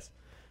podcast.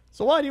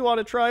 So why do you want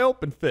to try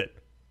Openfit?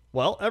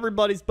 Well,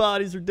 everybody's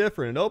bodies are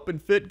different, and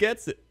Openfit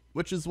gets it,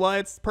 which is why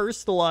it's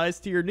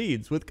personalized to your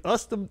needs with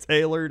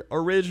custom-tailored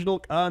original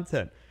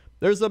content.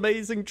 There's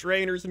amazing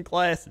trainers and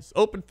classes.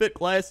 Openfit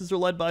classes are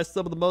led by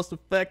some of the most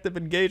effective,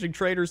 engaging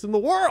trainers in the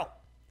world.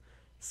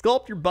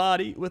 Sculpt your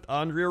body with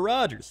Andrea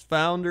Rogers,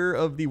 founder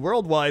of the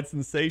worldwide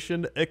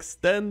sensation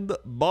Extend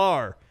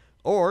Bar.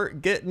 Or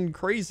get in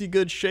crazy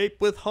good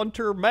shape with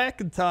Hunter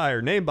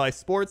McIntyre, named by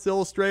Sports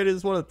Illustrated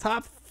as one of the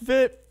top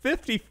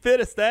 50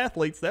 fittest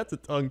athletes. That's a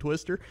tongue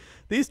twister.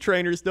 These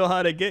trainers know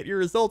how to get your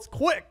results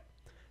quick.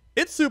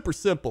 It's super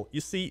simple. You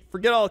see,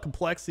 forget all the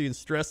complexity and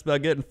stress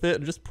about getting fit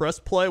and just press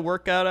play,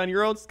 work out on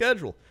your own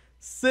schedule.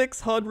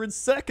 600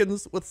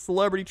 seconds with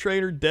celebrity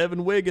trainer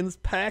Devin Wiggins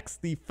packs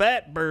the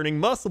fat-burning,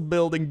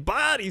 muscle-building,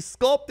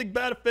 body-sculpting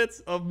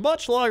benefits of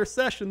much longer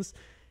sessions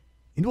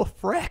into a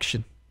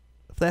fraction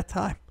of that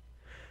time.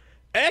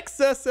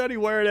 Access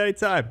anywhere at any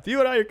time.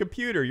 View it on your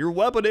computer, your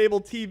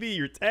web-enabled TV,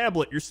 your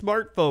tablet, your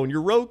smartphone,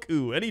 your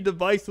Roku, any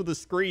device with a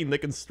screen that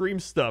can stream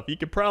stuff. You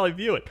can probably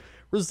view it.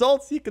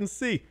 Results you can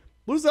see.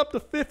 Lose up to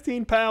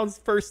 15 pounds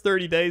first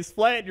 30 days,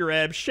 flatten your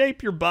abs,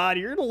 shape your body.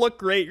 You're going to look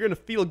great, you're going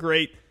to feel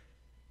great,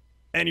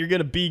 and you're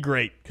going to be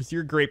great because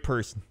you're a great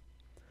person.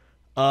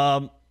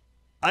 I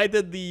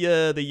did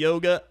the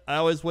yoga. I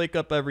always wake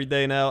up every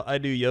day now. I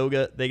do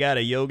yoga. They got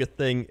a yoga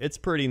thing. It's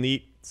pretty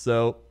neat,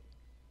 so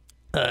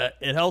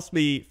it helps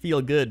me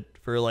feel good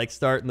for like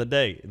starting the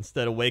day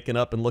instead of waking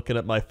up and looking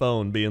at my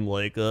phone being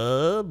like,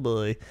 oh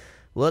boy,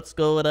 what's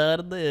going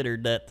on the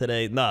internet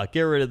today? Nah,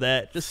 get rid of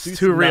that. Just do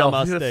too some real.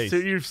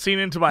 namastes. You've seen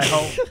into my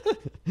home.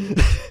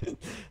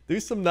 Do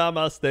some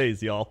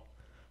namastes, y'all.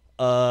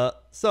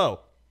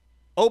 So,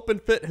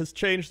 Openfit has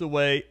changed the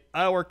way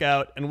I work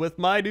out, and with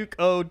my new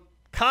code,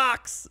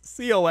 COX,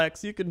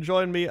 C-O-X, you can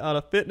join me on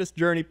a fitness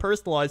journey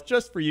personalized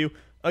just for you.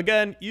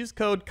 Again, use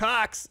code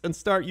COX and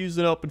start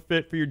using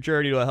Openfit for your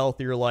journey to a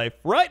healthier life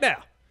right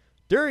now.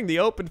 During the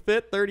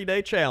Openfit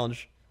 30-day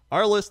challenge,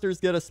 our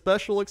listeners get a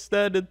special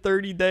extended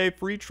 30-day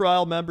free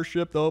trial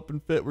membership to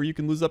Openfit where you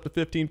can lose up to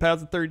 15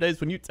 pounds in 30 days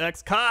when you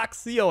text COX,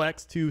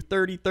 C-O-X, to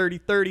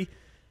 303030.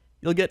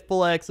 You'll get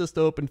full access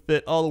to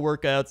Openfit, all the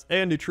workouts,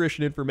 and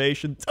nutrition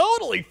information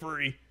totally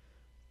free.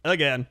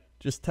 Again,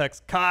 Just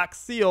text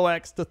COX,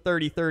 COX to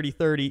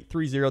 303030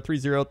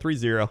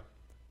 303030.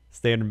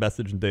 Standard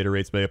message and data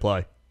rates may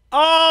apply.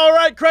 All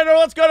right, Crendor,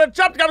 let's go to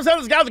Chop Conversation.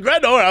 This guy's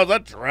Crendor. How's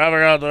that traffic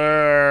out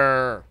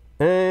there?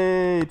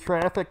 Hey,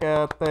 traffic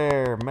out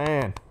there,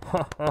 man.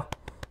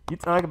 You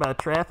talk about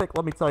traffic?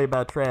 Let me tell you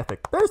about traffic.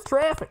 There's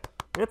traffic.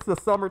 It's the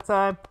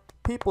summertime.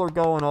 People are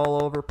going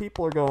all over.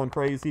 People are going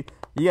crazy.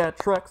 You got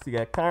trucks, you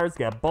got cars,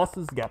 you got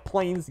buses, you got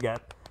planes, you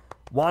got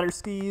water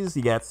skis,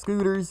 you got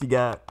scooters, you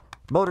got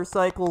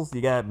motorcycles,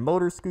 you got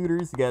motor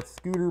scooters, you got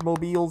scooter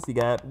mobiles, you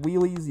got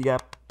wheelies, you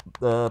got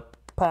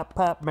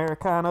pop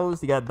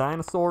Americanos, you got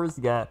dinosaurs,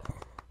 you got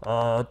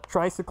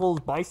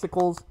tricycles,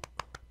 bicycles,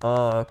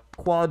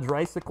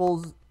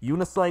 quadricycles,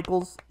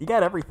 unicycles. You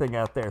got everything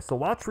out there. So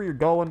watch where you're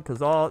going, because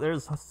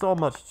there's so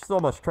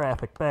much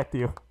traffic. Back to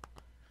you.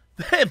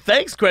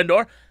 Thanks,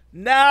 Crendor.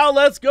 Now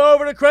let's go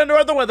over to Crendor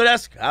at the weather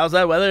desk. How's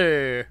that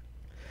weather?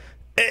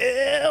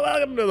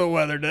 Welcome to the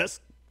weather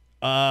desk.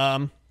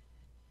 How's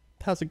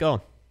it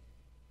going?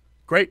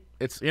 Great.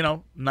 It's,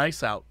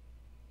 nice out.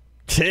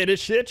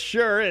 Shit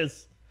sure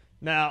is.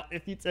 Now,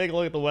 if you take a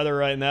look at the weather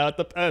right now, it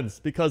depends,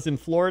 because in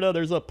Florida,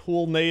 there's a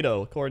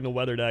poolnado, according to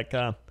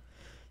weather.com.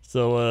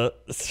 So,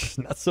 it's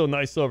not so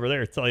nice over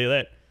there, I'll tell you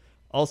that.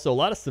 Also, a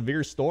lot of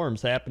severe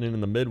storms happening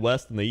in the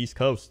Midwest and the East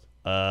Coast,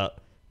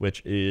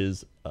 which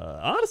is,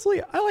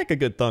 honestly, I like a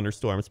good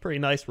thunderstorm. It's pretty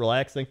nice,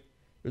 relaxing.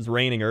 It was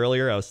raining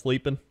earlier. I was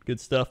sleeping. Good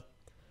stuff.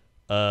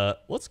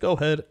 Let's go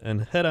ahead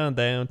and head on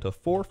down to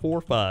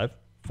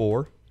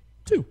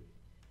 44542.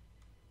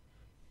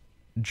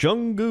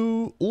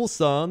 Junggu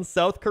Ulsan,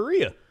 South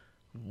Korea.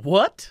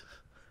 What?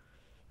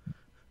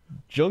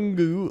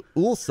 Junggu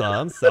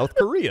Ulsan, South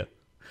Korea.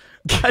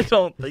 I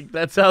don't think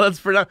that's how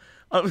that's pronounced.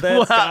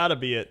 That's gotta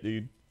be it,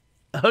 dude.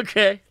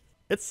 Okay.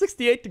 It's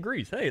 68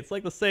 degrees. Hey, it's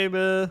like the same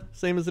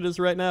as it is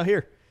right now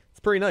here. It's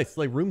pretty nice. It's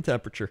like room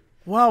temperature.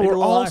 Wow, Maybe we're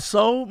all higher.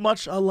 so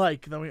much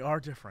alike than we are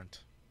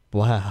different.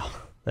 Wow,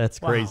 that's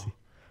crazy.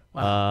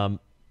 Wow.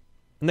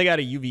 And they got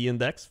a UV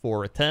index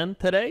for a 10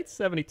 today. It's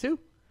 72.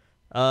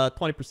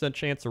 20%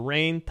 chance of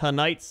rain.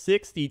 Tonight,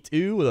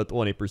 62 with a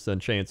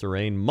 20% chance of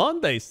rain.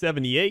 Monday,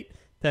 78.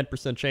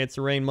 10% chance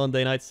of rain.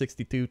 Monday night,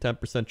 62.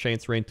 10%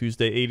 chance of rain.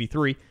 Tuesday,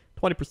 83.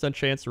 20%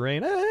 chance of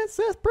rain. That's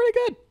pretty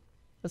good.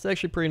 That's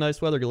actually pretty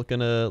nice weather. You're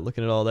looking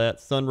at all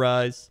that.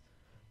 Sunrise,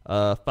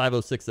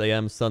 5:06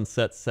 a.m.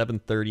 Sunset,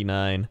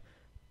 7:39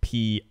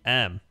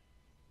 p.m.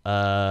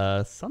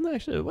 Sun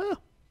actually,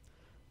 well,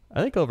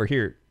 I think over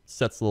here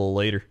sets a little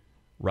later,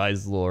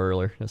 rises a little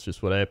earlier. That's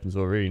just what happens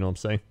over here. You know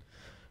what I'm saying?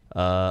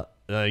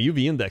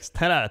 UV index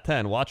 10 out of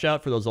 10. Watch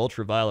out for those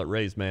ultraviolet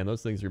rays, man.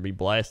 Those things are gonna be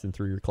blasting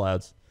through your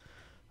clouds,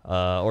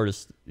 or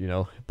just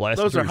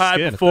blasting. Those through are your high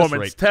skin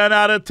performance. 10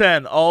 out of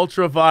 10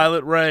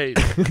 ultraviolet rays.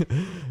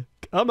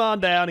 Come on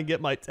down and get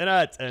my 10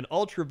 out of 10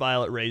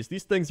 ultraviolet rays.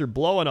 These things are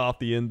blowing off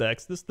the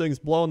index. This thing's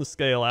blowing the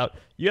scale out.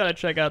 You got to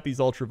check out these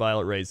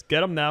ultraviolet rays.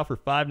 Get them now for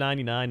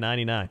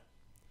 $5.99.99.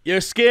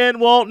 Your skin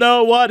won't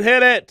know what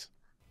hit it.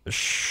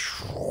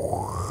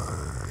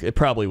 It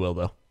probably will,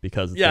 though,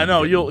 because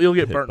you'll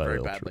get burnt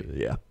very badly.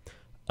 Yeah.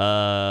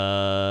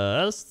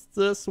 That's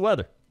this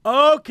weather.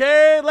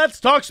 Okay, let's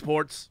talk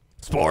sports.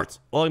 Sports.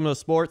 Welcome to the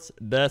sports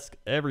desk,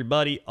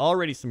 everybody.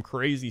 Already some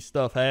crazy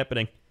stuff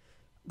happening.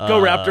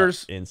 Go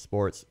Raptors. In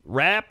sports.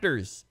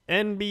 Raptors,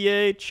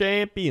 NBA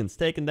champions,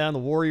 taking down the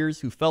Warriors,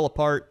 who fell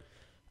apart.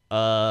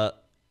 Go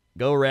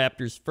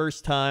Raptors.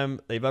 First time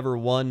they've ever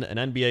won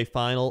an NBA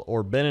final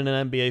or been in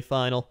an NBA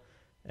final.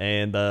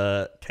 And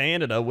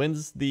Canada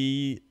wins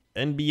the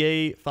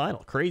NBA final.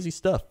 Crazy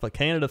stuff. But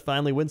Canada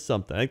finally wins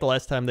something. I think the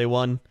last time they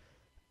won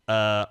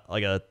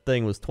like a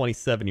thing was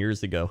 27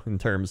 years ago in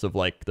terms of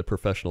like the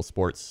professional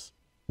sports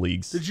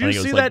leagues. Did you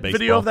see that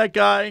video of that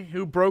guy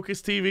who broke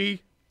his TV?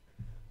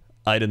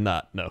 I did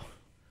not, no.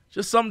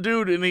 Just some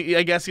dude, and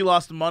I guess he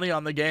lost money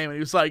on the game, and he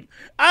was like,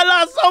 I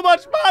lost so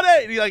much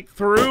money! And he,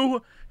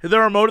 threw the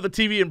remote at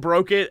the TV and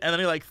broke it, and then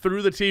he,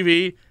 threw the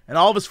TV, and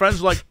all of his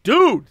friends were like,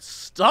 dude,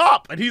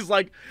 stop! And he's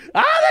like,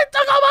 they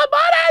took all my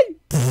money!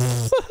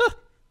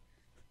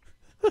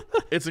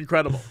 It's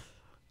incredible.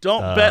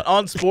 Don't bet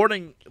on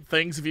sporting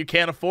things if you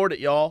can't afford it,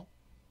 y'all.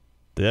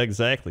 Yeah,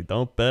 exactly.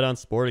 Don't bet on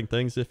sporting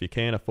things if you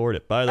can't afford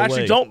it. By the way...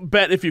 Actually, don't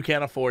bet if you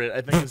can't afford it.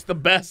 I think it's the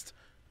best...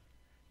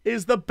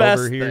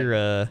 Over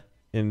here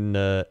in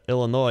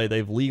Illinois,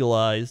 they've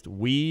legalized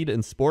weed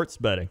and sports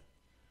betting.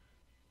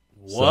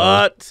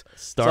 What?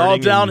 So, it's all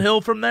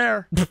downhill from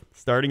there.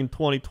 Starting in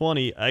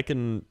 2020, I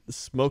can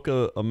smoke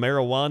a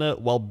marijuana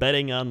while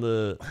betting on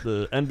the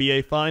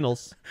NBA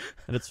Finals,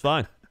 and it's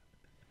fine.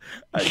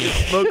 I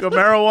can smoke a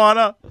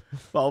marijuana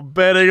while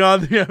betting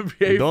on the NBA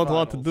You don't Finals.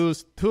 want to do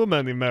too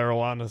many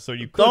marijuana, so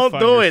you could don't find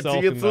do it.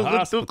 yourself You in get the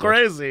hospital. too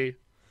crazy.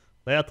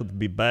 That would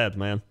be bad,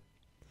 man.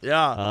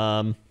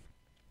 Yeah.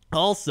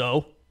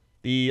 Also,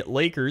 the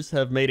Lakers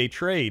have made a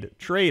trade,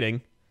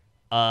 trading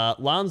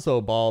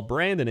Lonzo Ball,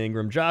 Brandon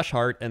Ingram, Josh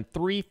Hart, and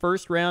 3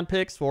 first-round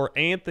picks for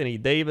Anthony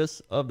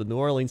Davis of the New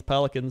Orleans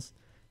Pelicans.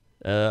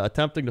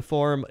 attempting to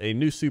form a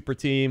new super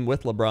team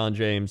with LeBron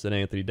James and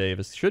Anthony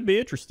Davis. Should be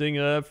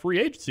interesting. Free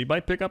agency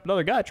might pick up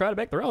another guy trying to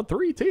make their own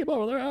 3 team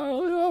over there. I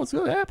don't know what's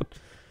going to happen.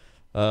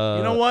 You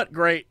know what?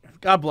 Great.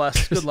 God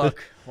bless. Good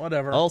luck.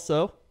 Whatever.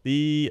 Also,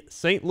 the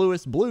St.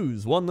 Louis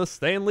Blues won the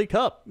Stanley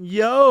Cup.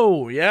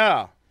 Yo,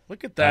 yeah.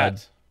 Look at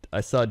that.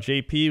 I saw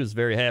JP was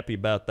very happy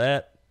about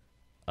that.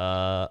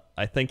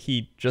 I think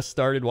he just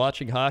started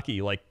watching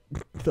hockey like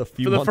a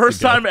few months ago. For the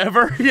first time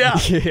ever? Yeah.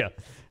 Yeah.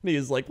 And he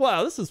was like,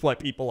 wow, this is why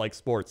people like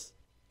sports.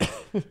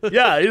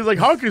 Yeah, he's like,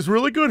 hockey's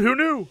really good. Who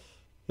knew?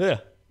 Yeah.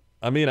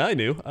 I mean, I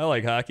knew. I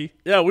like hockey.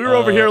 Yeah, we were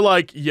over here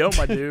like, yo,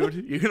 my dude,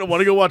 you going to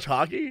want to go watch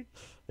hockey?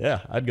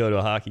 Yeah, I'd go to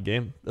a hockey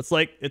game.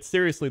 It's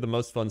seriously the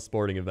most fun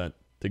sporting event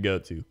to go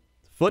to.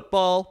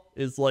 Football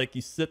is like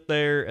you sit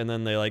there and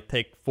then they like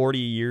take 40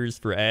 years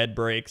for ad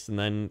breaks and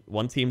then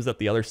one team's at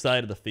the other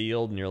side of the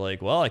field and you're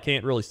like, well, I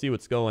can't really see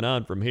what's going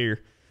on from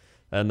here.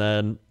 And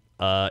then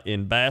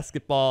in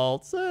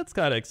basketball, it's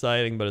kind of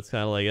exciting, but it's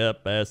kind of like,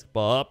 yep,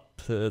 basketball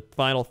up to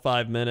final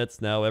 5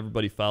 minutes. Now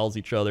everybody fouls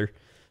each other.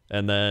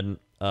 And then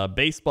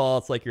baseball,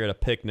 it's like you're at a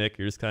picnic.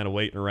 You're just kind of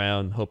waiting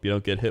around, hope you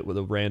don't get hit with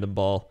a random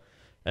ball.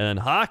 And then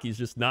hockey's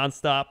just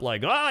nonstop,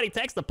 like, oh, he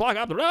takes the puck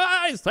up,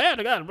 he's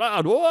standing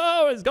around,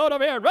 whoa, he's going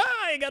over here,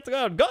 he gets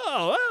to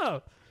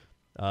go.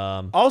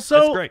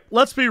 Also,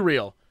 let's be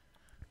real.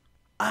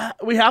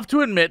 We have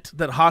to admit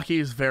that hockey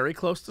is very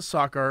close to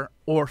soccer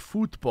or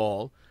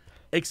football,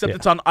 except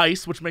it's on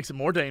ice, which makes it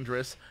more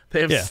dangerous.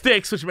 They have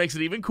sticks, which makes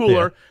it even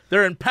cooler. Yeah.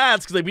 They're in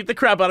pads because they beat the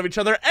crap out of each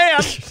other,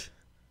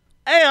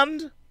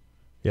 and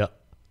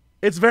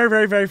it's very,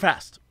 very, very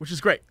fast, which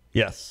is great.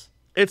 Yes.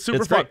 It's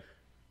super fun. Great.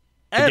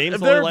 And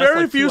there are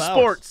very few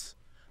sports.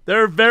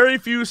 There are very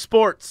few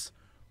sports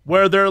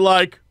where they're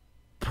like,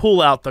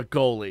 pull out the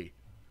goalie.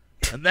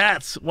 And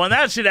that's when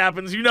that shit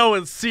happens, you know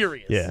it's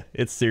serious. Yeah,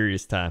 it's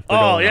serious time.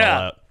 Oh,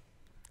 yeah.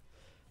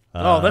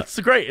 Oh, that's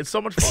great. It's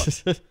so much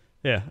fun.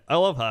 Yeah, I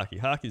love hockey.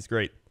 Hockey's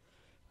great.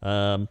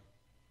 So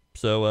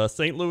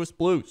St. Louis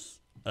Blues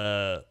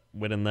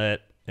winning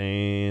that.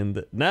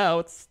 And now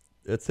it's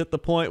hit the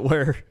point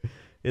where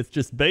it's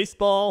just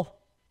baseball.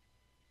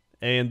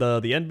 And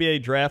the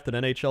NBA draft and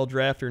NHL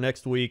draft are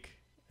next week.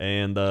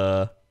 And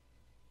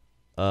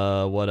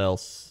what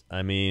else?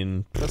 I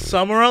mean, the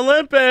Summer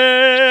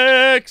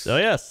Olympics. Oh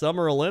yeah,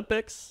 Summer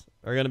Olympics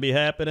are going to be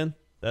happening.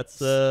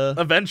 That's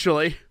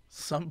eventually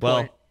some point.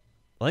 Well,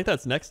 I think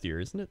that's next year,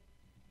 isn't it?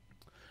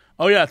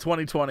 Oh yeah,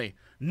 2020.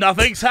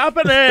 Nothing's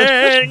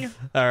happening.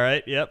 All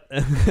right. Yep.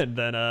 And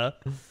then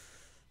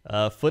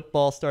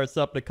football starts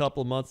up in a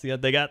couple of months.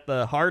 They got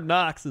the Hard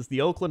Knocks as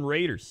the Oakland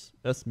Raiders.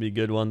 That's going to be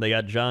a good one. They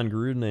got John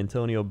Gruden,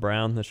 Antonio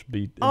Brown. That should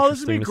be interesting. Oh, this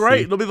would be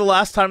great. It'll be the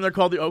last time they're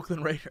called the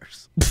Oakland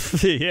Raiders.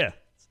 Yeah.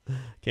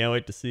 Can't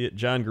wait to see it.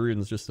 John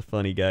Gruden's just a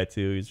funny guy,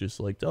 too. He's just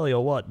like, tell you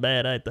what,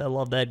 man, I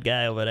love that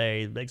guy over there.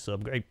 He makes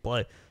some great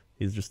play.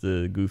 He's just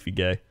a goofy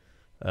guy.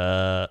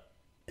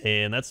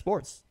 And that's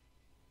sports.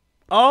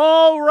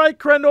 All right,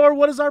 Crendor,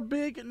 what is our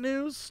big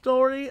news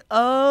story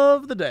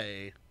of the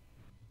day?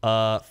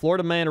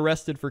 Florida man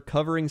arrested for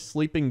covering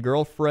sleeping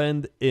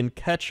girlfriend in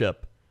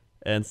ketchup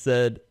and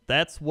said,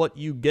 that's what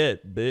you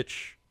get,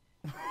 bitch.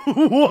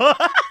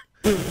 What?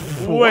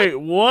 Wait,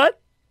 what?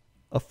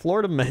 A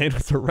Florida man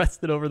was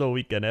arrested over the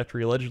weekend after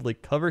he allegedly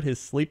covered his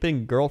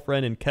sleeping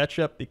girlfriend in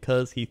ketchup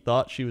because he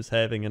thought she was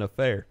having an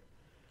affair.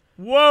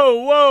 Whoa,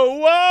 whoa,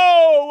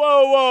 whoa,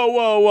 whoa, whoa,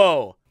 whoa,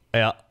 whoa.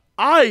 Yeah.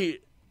 I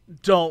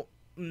don't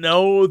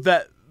know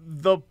that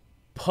the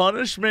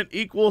punishment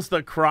equals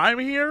the crime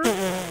here.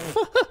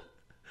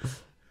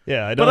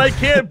 Yeah, I don't. But I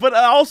can't. But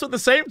also at the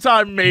same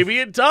time, maybe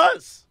it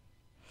does.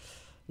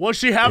 Was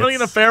she having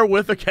an affair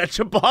with a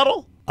ketchup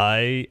bottle?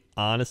 I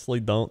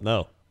honestly don't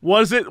know.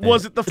 Was it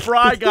the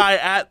fry guy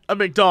at a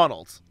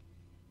McDonald's?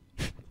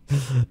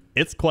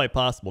 It's quite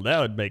possible. That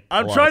would make.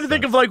 I'm trying to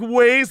think of like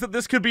ways that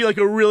this could be like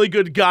a really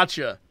good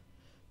gotcha.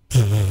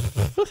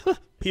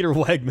 Peter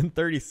Wagman,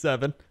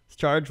 37, is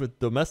charged with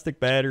domestic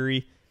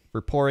battery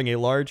for pouring a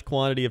large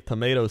quantity of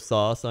tomato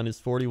sauce on his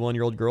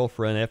 41-year-old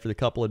girlfriend after the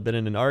couple had been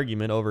in an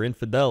argument over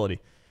infidelity.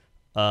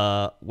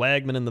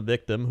 Wagman and the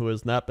victim, who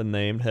has not been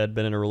named, had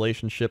been in a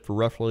relationship for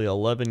roughly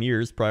 11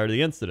 years prior to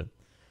the incident.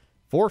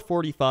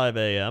 4:45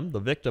 a.m., the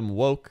victim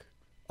woke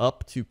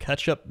up to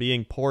ketchup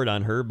being poured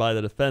on her by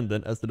the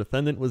defendant as the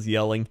defendant was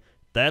yelling,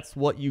 "That's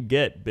what you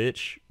get,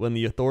 bitch." When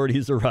the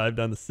authorities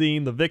arrived on the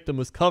scene, the victim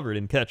was covered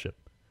in ketchup.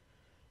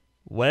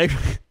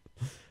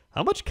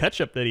 How much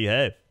ketchup did he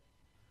have?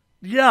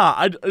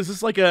 Yeah, is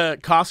this like a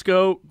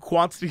Costco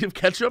quantity of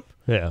ketchup?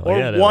 Yeah, well,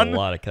 he had a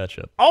lot of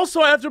ketchup.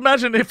 Also, I have to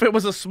imagine if it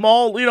was a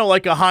small,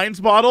 like a Heinz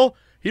bottle,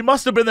 he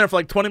must have been there for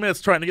like 20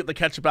 minutes trying to get the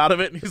ketchup out of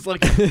it. And he's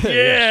like,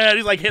 yeah, and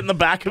he's like hitting the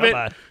back of it.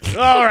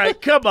 All right,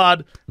 come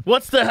on.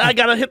 What do I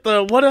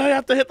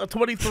have to hit the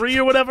 23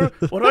 or whatever?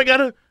 What do I got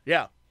to?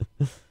 Yeah.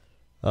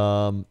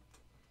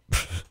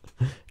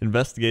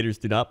 Investigators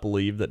do not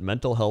believe that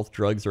mental health,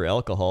 drugs, or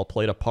alcohol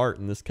played a part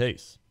in this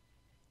case.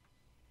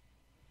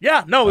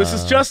 Yeah, no, this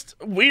is just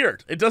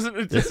weird. It doesn't.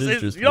 You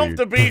don't have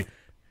to be.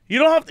 You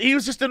don't have to, he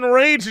was just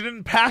enraged and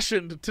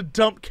impassioned to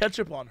dump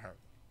ketchup on her.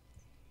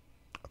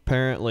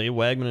 Apparently,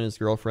 Wagman and his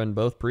girlfriend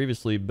both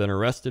previously been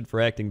arrested for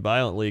acting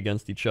violently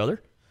against each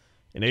other.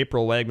 In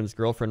April, Wagman's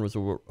girlfriend was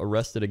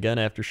arrested again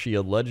after she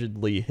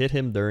allegedly hit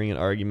him during an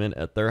argument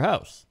at their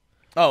house.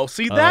 Oh,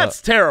 see,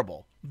 that's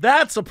terrible.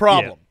 That's a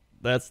problem.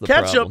 Yeah, that's the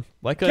ketchup, problem.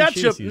 Why couldn't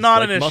ketchup, she use,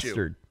 not like, an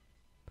mustard?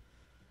 Issue.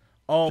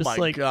 Oh, Just my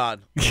like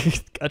God.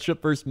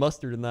 Ketchup versus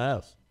mustard in the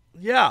house.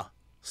 Yeah.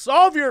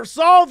 Solve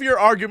your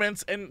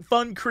arguments in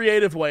fun,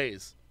 creative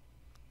ways.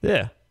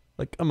 Yeah.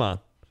 Like, come on.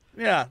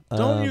 Yeah.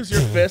 Don't use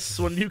your fists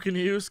when you can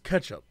use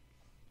ketchup.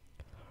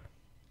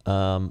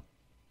 I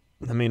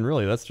mean,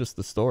 really, that's just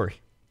the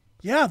story.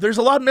 Yeah, there's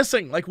a lot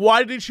missing. Like, why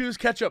did he choose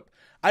ketchup?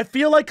 I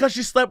feel like because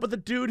she slept with a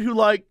dude who,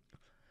 like,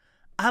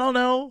 I don't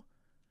know,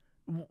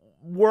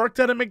 worked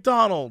at a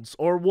McDonald's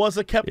or was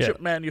a ketchup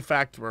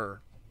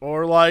manufacturer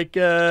or, like,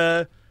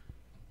 I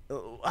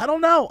don't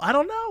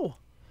know.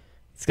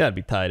 It's got to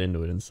be tied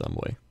into it in some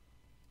way.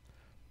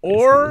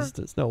 Or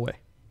there's no way.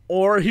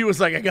 Or he was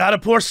like, I got to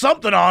pour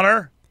something on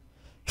her.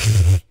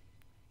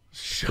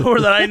 Show her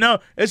that I know.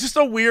 It's just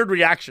a weird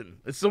reaction.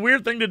 It's a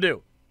weird thing to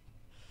do.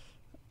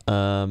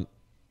 Then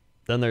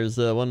there's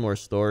one more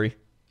story.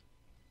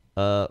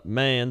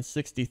 Man,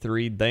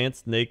 63,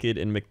 danced naked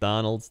in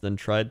McDonald's, then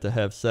tried to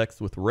have sex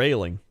with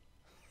railing.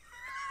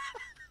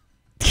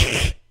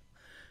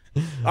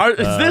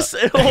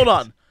 Hold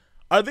on.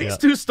 Are these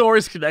two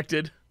stories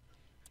connected?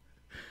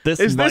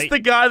 Is this the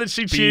guy that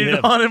she cheated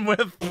on him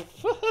with?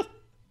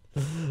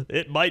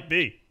 It might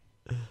be.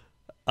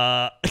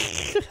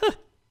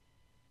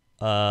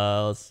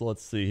 Let's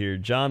see here.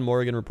 John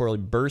Morgan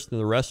reportedly burst into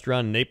the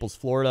restaurant in Naples,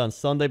 Florida on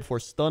Sunday before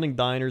stunning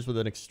diners with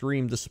an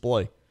extreme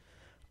display.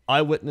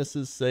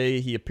 Eyewitnesses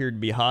say he appeared to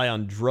be high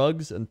on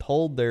drugs and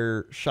told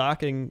their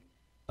shock at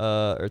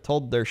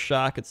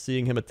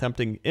seeing him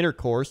attempting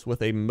intercourse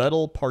with a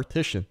metal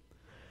partition.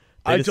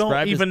 I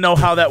don't even know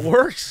how that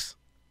works.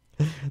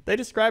 They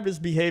described his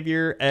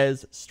behavior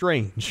as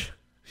strange.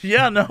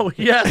 Yeah, no,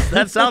 yes,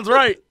 that sounds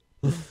right.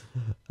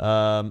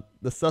 The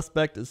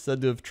suspect is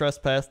said to have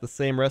trespassed the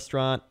same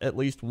restaurant at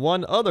least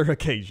one other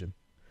occasion.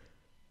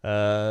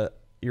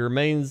 He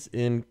remains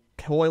in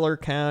Coiler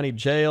County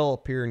Jail,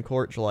 appear in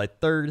court July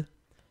 3rd.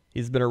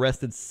 He's been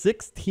arrested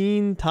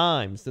 16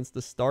 times since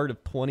the start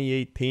of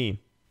 2018.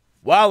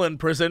 While in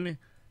prison,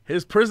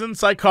 his prison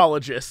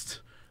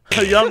psychologist,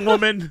 a young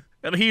woman,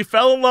 and he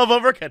fell in love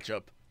over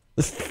ketchup.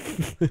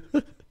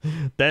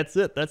 That's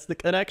it. That's the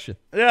connection.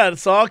 Yeah,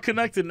 it's all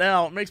connected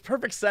now. It makes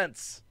perfect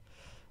sense.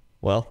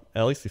 Well,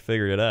 at least we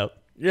figured it out.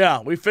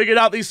 Yeah, we figured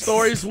out these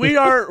stories.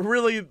 We're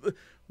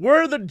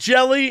the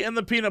jelly and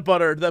the peanut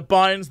butter that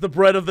binds the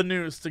bread of the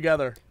news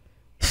together.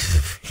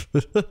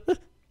 It's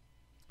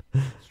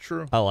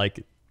true. I like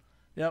it.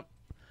 Yep.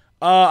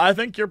 I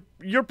think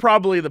you're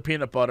probably the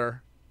peanut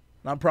butter.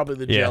 I'm probably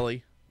the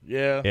jelly.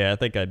 Yeah. Yeah, I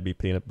think I'd be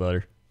peanut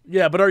butter.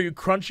 Yeah, but are you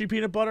crunchy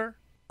peanut butter?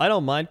 I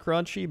don't mind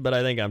crunchy, but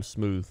I think I'm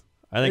smooth.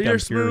 I think You're I'm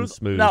pure and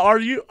smooth. Now, are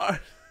you...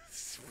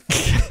 is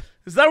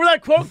that where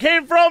that quote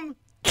came from?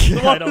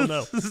 I don't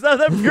know. Is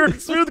that pure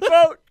and smooth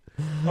quote?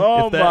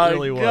 Oh, if that my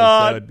really was,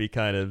 God. that would be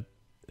kind of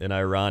an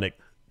ironic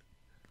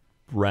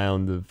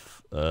round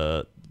of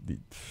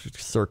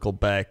circle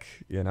back,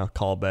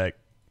 call back.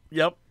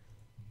 Yep.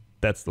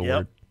 That's the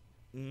word.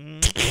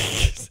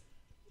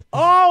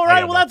 All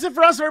right, well, that's it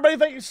for us, everybody.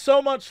 Thank you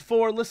so much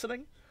for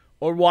listening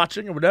or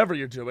watching or whatever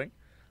you're doing.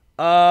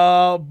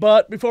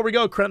 But before we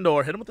go,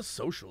 Crendor, hit him with the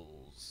socials.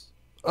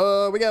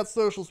 We got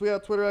socials. We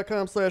got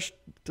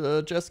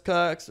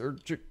twitter.com/JessiCox or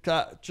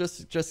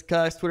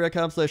JessiCox,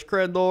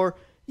 twitter.com/Crendor.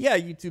 Yeah,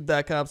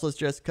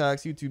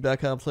 youtube.com/JessiCox,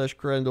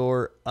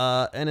 youtube.com/Crendor.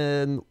 And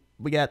then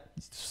we got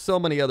so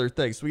many other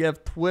things. We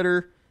have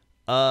Twitter.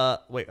 Wait, I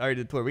already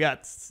did Twitter. We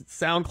got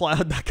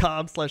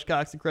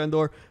soundcloud.com/Cox and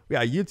Crendor. We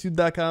got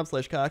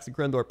youtube.com/Cox and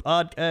Crendor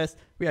podcast.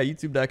 We got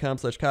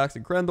youtube.com/Cox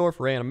and Crendor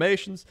for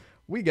animations.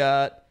 We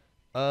got,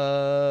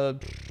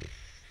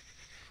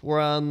 we're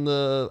on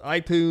the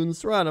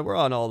iTunes. We're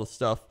on all the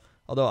stuff.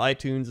 Although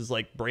iTunes is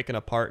like breaking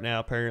apart now,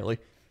 apparently,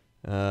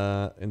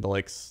 into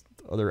like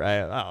other.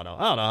 I don't know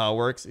how it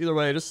works. Either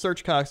way, just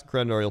search Cox and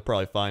Crendor. You'll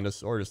probably find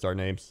us, or just our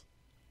names.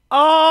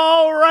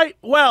 All right.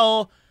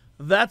 Well,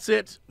 that's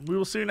it. We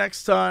will see you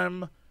next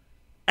time.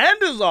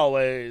 And as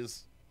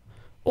always,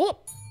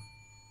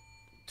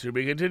 to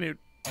be continued.